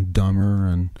older and dumber,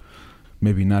 and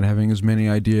maybe not having as many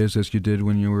ideas as you did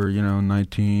when you were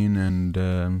 19.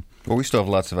 And well, we still have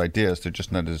lots of ideas. They're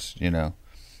just not as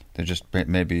They're just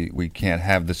maybe we can't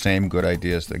have the same good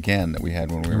ideas again that we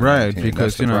had when we were 19.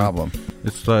 Because that's the problem.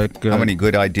 It's like how many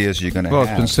good ideas are you going to have? Well,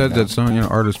 it's been said that some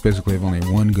artists basically have only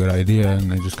one good idea,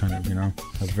 and they just kind of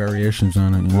have variations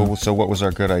on it. Well, so what was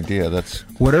our good idea? That's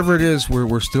whatever it is.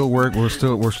 We're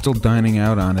still dining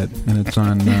out on it, and it's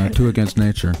on Two Against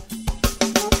Nature.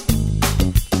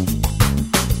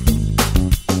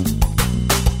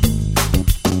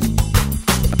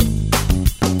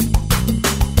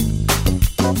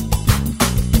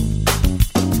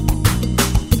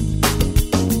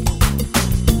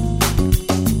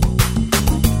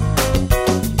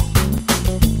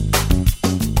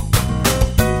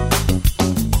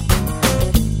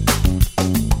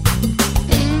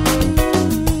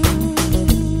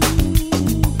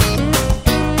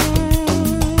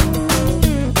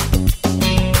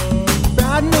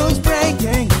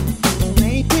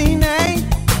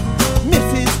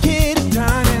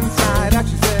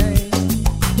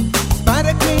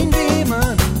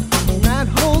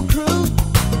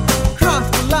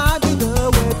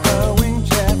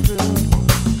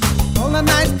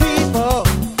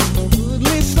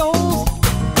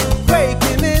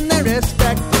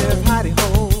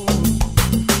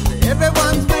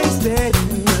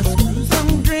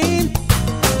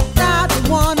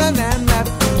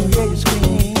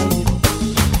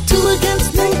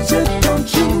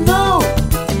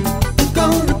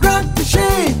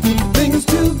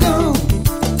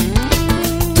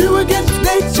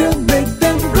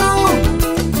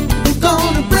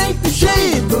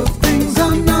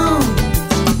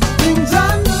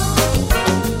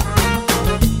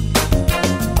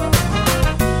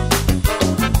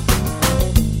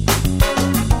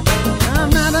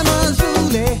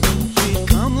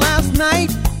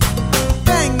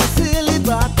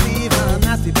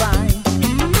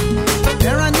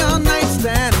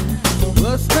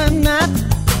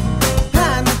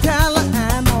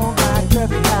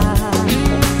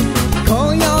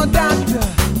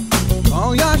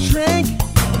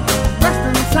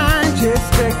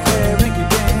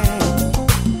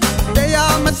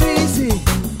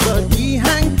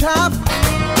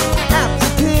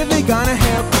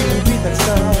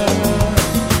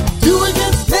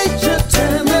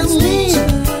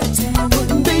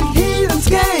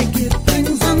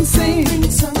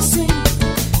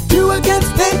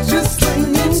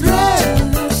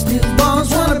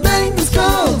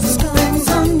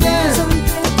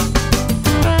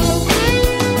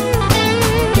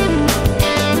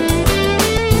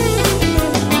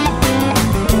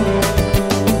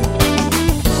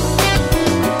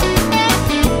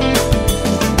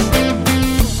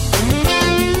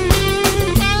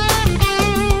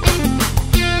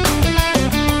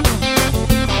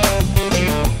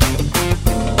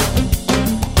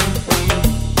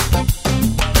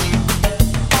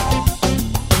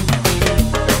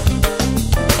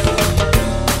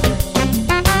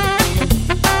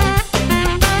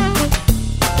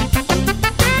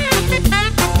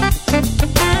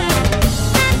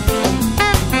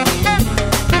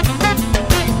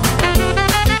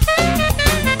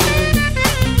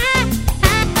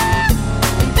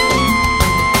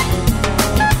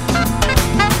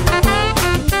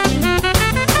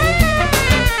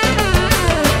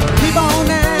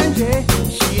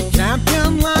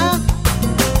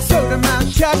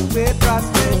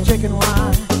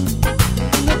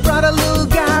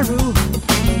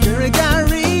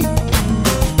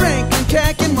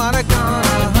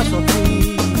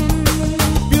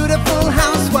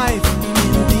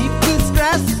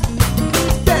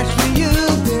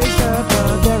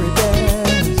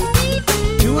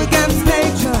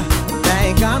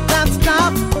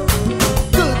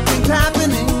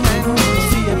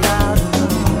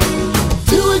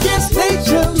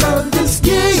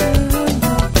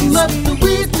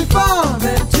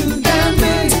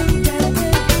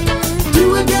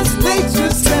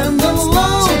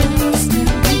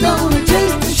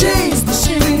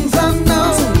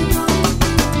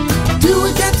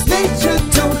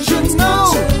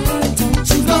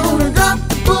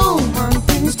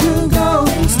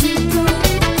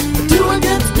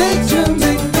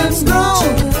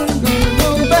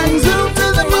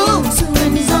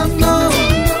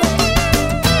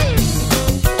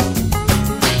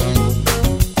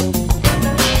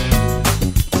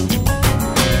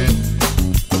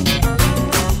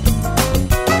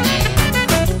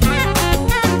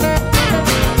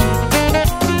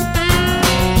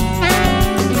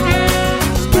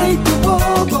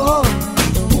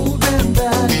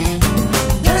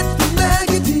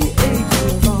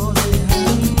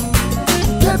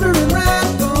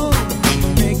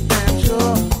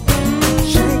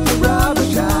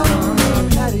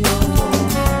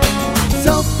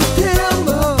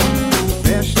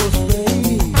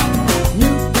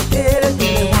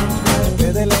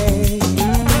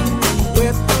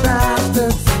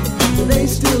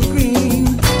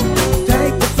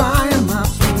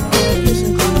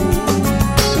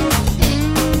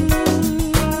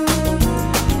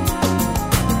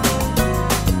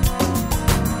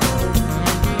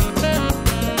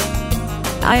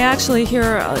 I actually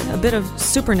hear a bit of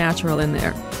supernatural in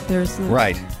there. There's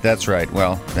Right, that's right.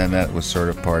 Well, then that was sort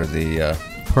of part of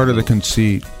the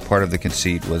conceit. Part of the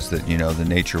conceit was that, you know, the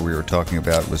nature we were talking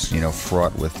about was, you know,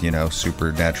 fraught with, you know,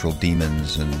 supernatural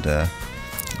demons and,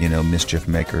 you know, mischief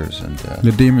makers. And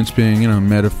the demons being, you know,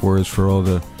 metaphors for all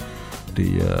the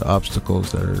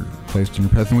obstacles that are placed in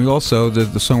your path. And we also,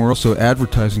 the song, we're also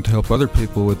advertising to help other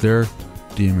people with their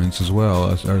demons as well,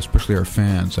 especially our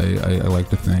fans, I like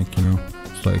to think, you know.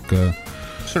 It's like...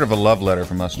 sort of a love letter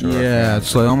from us to our fans.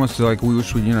 It's like almost like we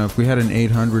wish we, you know, if we had an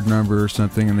 800 number or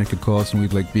something and they could call us and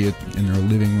we'd like be in their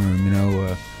living room, you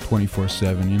know,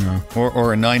 24/7, you know.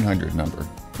 Or a 900 number.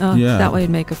 Oh, Yeah. that way you'd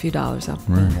make a few dollars up.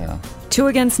 Right. Yeah. Two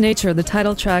Against Nature, the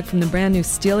title track from the brand new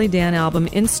Steely Dan album,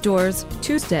 in stores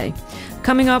Tuesday.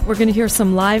 Coming up, we're going to hear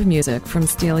some live music from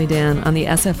Steely Dan on the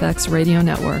SFX radio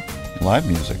network. Live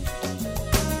music.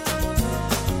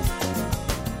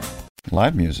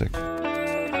 Live music.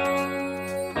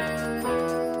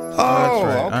 Oh,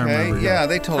 right. I okay. remember, Yeah,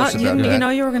 they told us you, about that. you know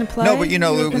you were going to play? No, but you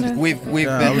know, You were gonna- we've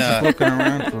I was just been looking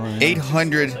around for one.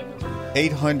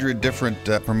 800 different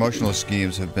promotional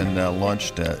schemes have been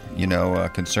launched, you know,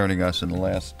 concerning us in the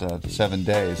last 7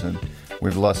 days, and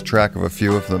we've lost track of a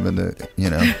few of them in the, you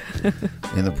know,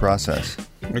 in the process.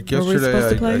 Like Were we supposed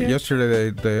to play here?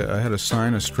 yesterday I had to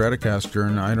sign a Stratocaster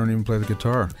and I don't even play the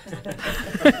guitar.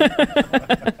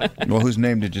 Well, whose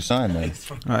name did you sign then?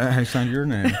 I signed your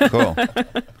name. Cool.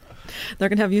 They're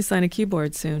going to have you sign a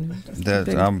keyboard soon.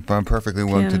 I'm perfectly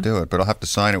willing to piano. do it, but I'll have to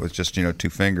sign it with just, you know, 2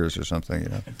 fingers or something, you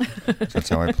know. That's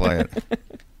how I play it.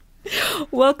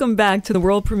 Welcome back to the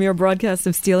world premiere broadcast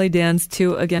of Steely Dan's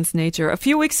Two Against Nature. A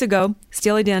few weeks ago,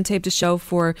 Steely Dan taped a show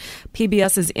for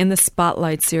PBS's In the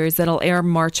Spotlight series that'll air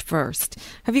March 1st.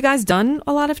 Have you guys done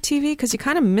a lot of TV? Because you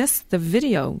kind of missed the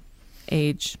video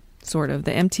age, sort of.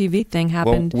 The MTV thing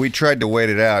happened. Well, we tried to wait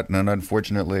it out, and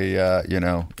unfortunately, you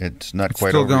know, it's not quite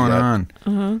Still over going yet. on.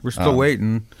 Uh-huh. We're still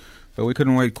waiting, but we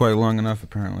couldn't wait quite long enough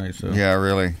apparently. So Yeah,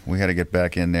 really. We had to get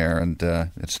back in there, and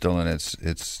it's still in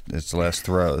its last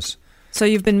throes. So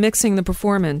you've been mixing the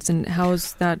performance, and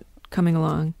how's that coming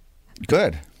along?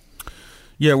 Good.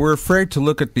 Yeah, we're afraid to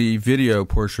look at the video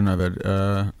portion of it.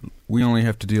 We only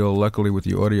have to deal, luckily, with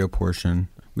the audio portion.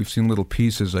 We've seen little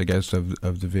pieces, I guess, of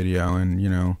the video, and you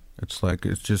know, it's like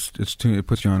it's too. It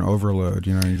puts you on overload.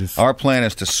 You know, you just. Our plan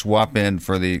is to swap in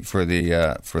for the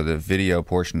video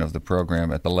portion of the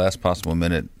program at the last possible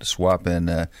minute. Swap in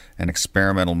an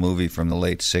experimental movie from the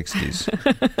late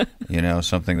 '60s. You know,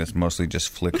 something that's mostly just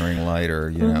flickering light, or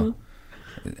you know,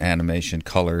 animation,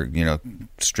 color. You know,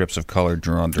 strips of color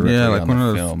drawn directly like on one the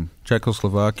of film. those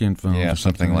Czechoslovakian films. Yeah, or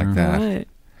something like yeah. that. Right.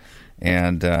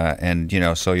 And you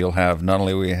know, so you'll have not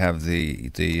only will you have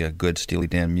the good Steely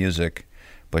Dan music,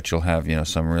 but you'll have, you know,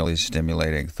 some really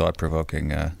stimulating,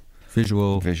 thought-provoking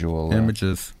Visual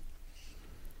images.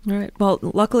 All right. Well,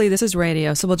 luckily this is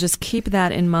radio, so we'll just keep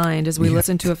that in mind as we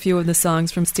listen to a few of the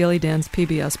songs from Steely Dan's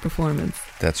PBS performance.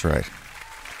 That's right.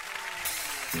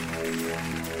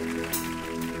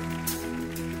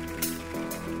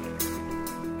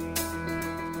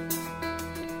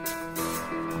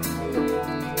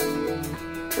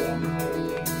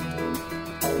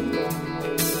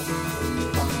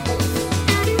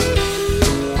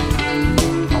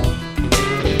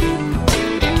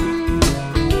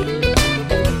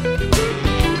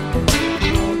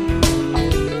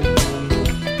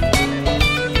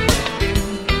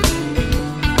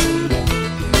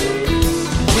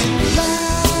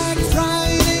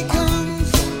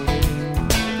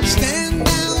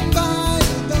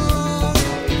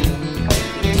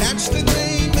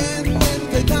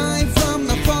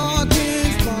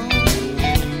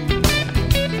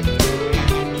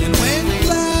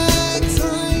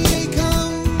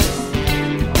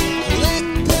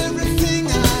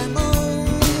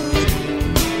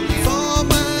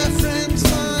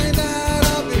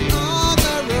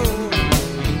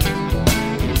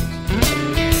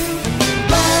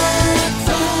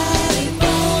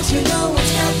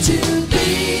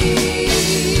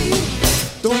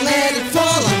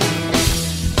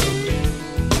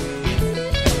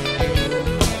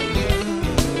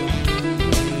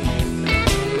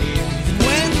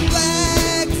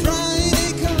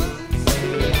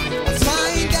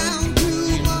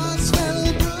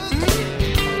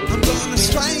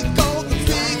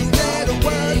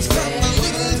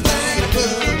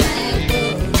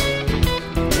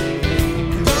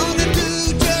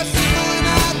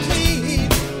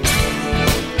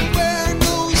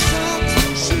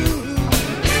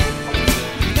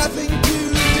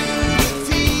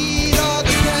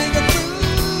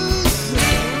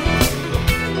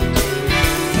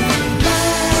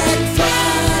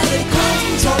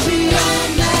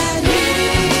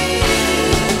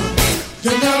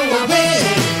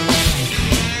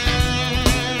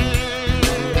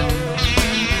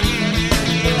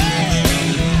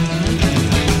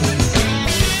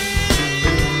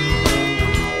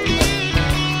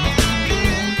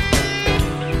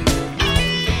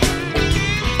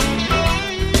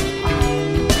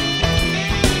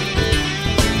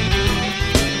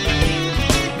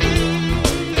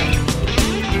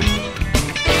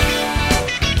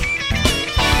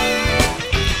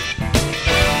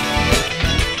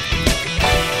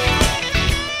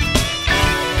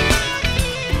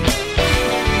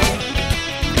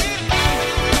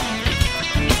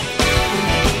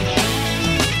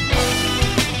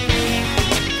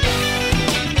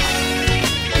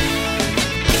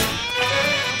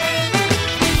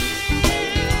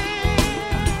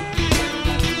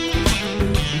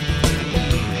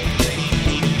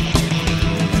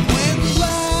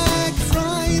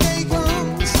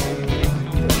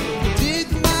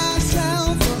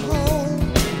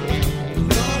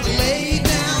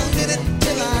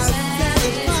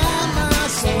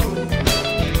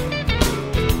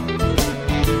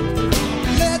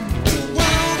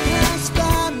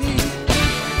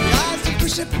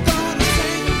 ship gonna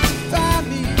sanctify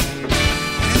me.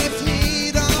 And if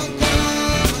he don't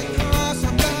come across,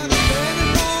 I'm gonna let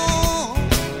him know.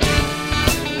 And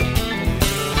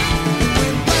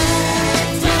when that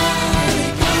time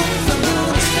comes, I'm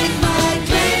gonna stake my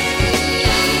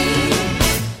claim.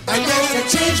 I gotta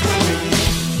change my ways.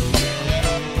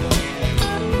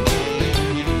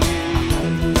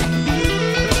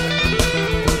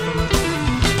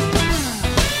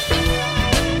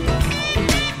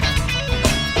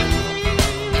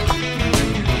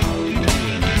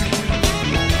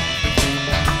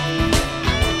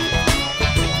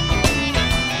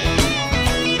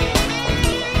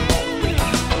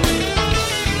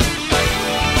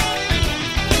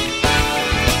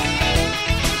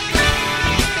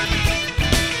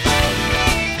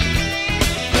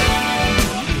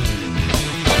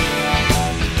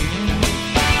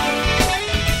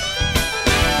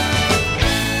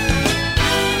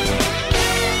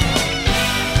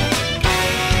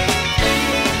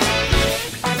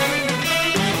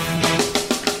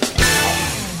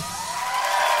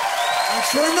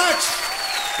 Thanks very much.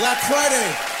 Black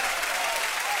Friday.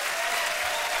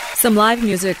 Some live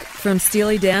music from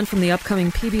Steely Dan from the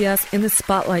upcoming PBS In the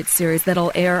Spotlight series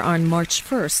that'll air on March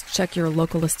 1st. Check your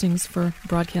local listings for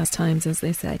broadcast times, as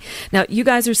they say. Now, you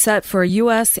guys are set for a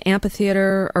U.S.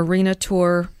 amphitheater arena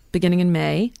tour beginning in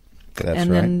May. That's and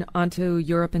right. then on to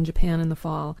Europe and Japan in the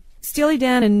fall. Steely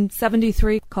Dan in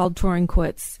 73 called touring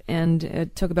quits, and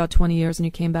it took about 20 years, and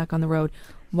you came back on the road.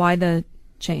 Why the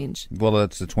change? Well,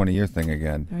 that's the 20-year thing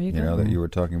again. There you go. know, that you were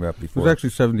talking about It before. was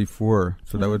actually 74,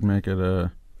 so that would make it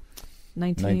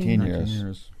 19 19 19 years.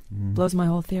 years. blows my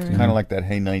whole theory. Kind of like that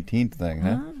Hey 19 thing,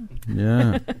 huh?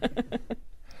 Yeah.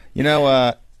 You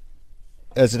know,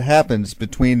 as it happens,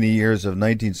 between the years of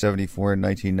 1974 and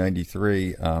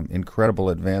 1993, incredible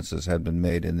advances had been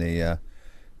made in the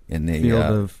Field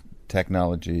of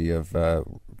technology of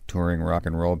touring rock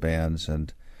and roll bands,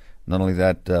 and not only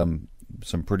that,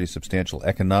 some pretty substantial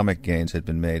economic gains had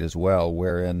been made as well,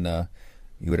 wherein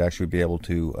you would actually be able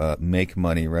to make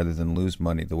money rather than lose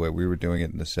money the way we were doing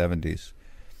it in the 70s.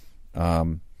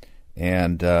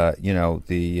 You know,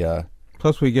 the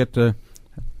plus we get to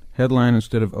headline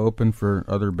instead of open for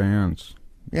other bands.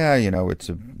 yeah, you know,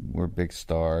 we're big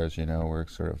stars. You know, we're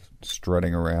sort of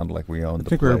strutting around like we own I the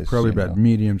think place. we're probably you about know.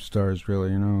 medium stars,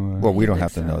 really. You know. Well, we don't Big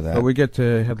have to know stars. that. but we get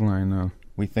to headline though.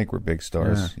 We think we're big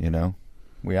stars. Yeah. You know,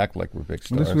 we act like we're big At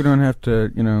stars. least we don't have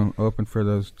to, you know, open for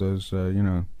those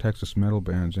Texas metal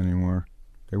bands anymore.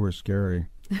 They were scary.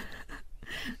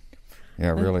 Yeah,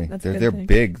 really. that's a They're good thing.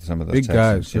 big. Some of those Big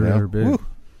Texans, guys. you know? They're big. Woo.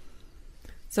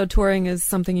 So touring is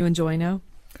something you enjoy now?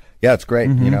 Yeah, it's great.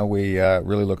 Mhm. You know, we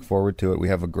really look forward to it. We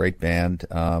have a great band.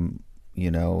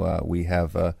 We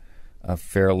have a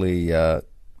fairly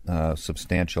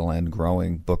substantial and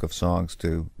growing book of songs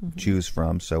to choose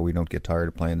from, so we don't get tired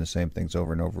of playing the same things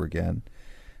over and over again.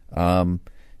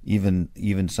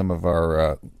 Even some of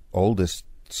our oldest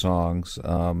songs,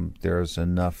 there's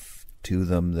enough to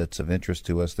them that's of interest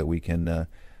to us that we can,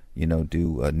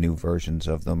 do new versions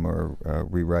of them or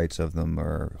rewrites of them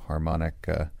or harmonic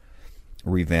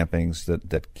revampings that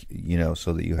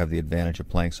so that you have the advantage of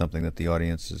playing something that the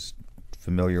audience is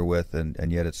familiar with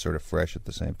and yet it's sort of fresh at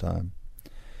the same time.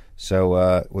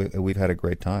 So we've had a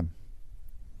great time.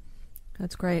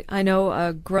 That's great. I know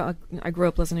I grew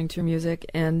up listening to your music,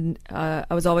 and I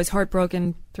was always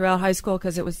heartbroken throughout high school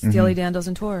because it was Steely Dan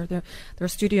doesn't tour. They're a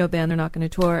studio band. They're not going to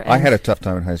tour. I had a tough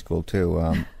time in high school, too.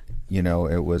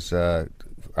 It was I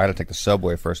had to take the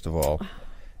subway, first of all.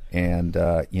 And,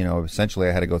 essentially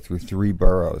I had to go through 3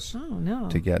 boroughs Oh, no.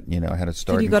 to get, I had to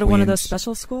start Did you in go to one of those Queens.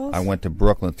 special schools? I went to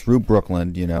Brooklyn, through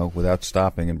Brooklyn, without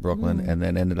stopping in Brooklyn, and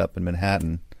then ended up in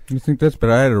Manhattan. You think that's?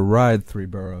 But I had to ride 3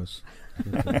 boroughs.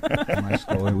 In my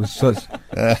school, it was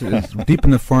it's deep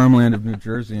in the farmland of New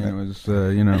Jersey, and it was,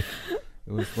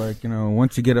 it was like,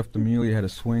 once you get up the mule, you had to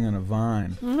swing on a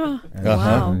vine. Oh, And,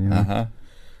 wow.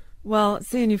 Well,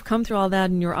 seeing you've come through all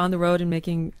that, and you're on the road and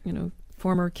making,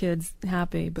 former kids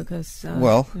happy because we're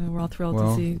all thrilled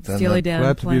to see then Steely Dan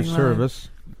glad to be playing of live. service.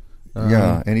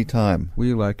 Yeah, anytime.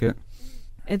 We like it.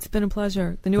 It's been a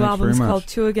pleasure. The new Thanks album is very called much.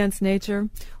 Two Against Nature.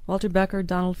 Walter Becker,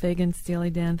 Donald Fagen, Steely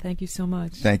Dan. Thank you so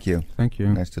much. Thank you. Thank you.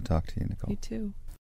 Nice to talk to you, Nicole. You too.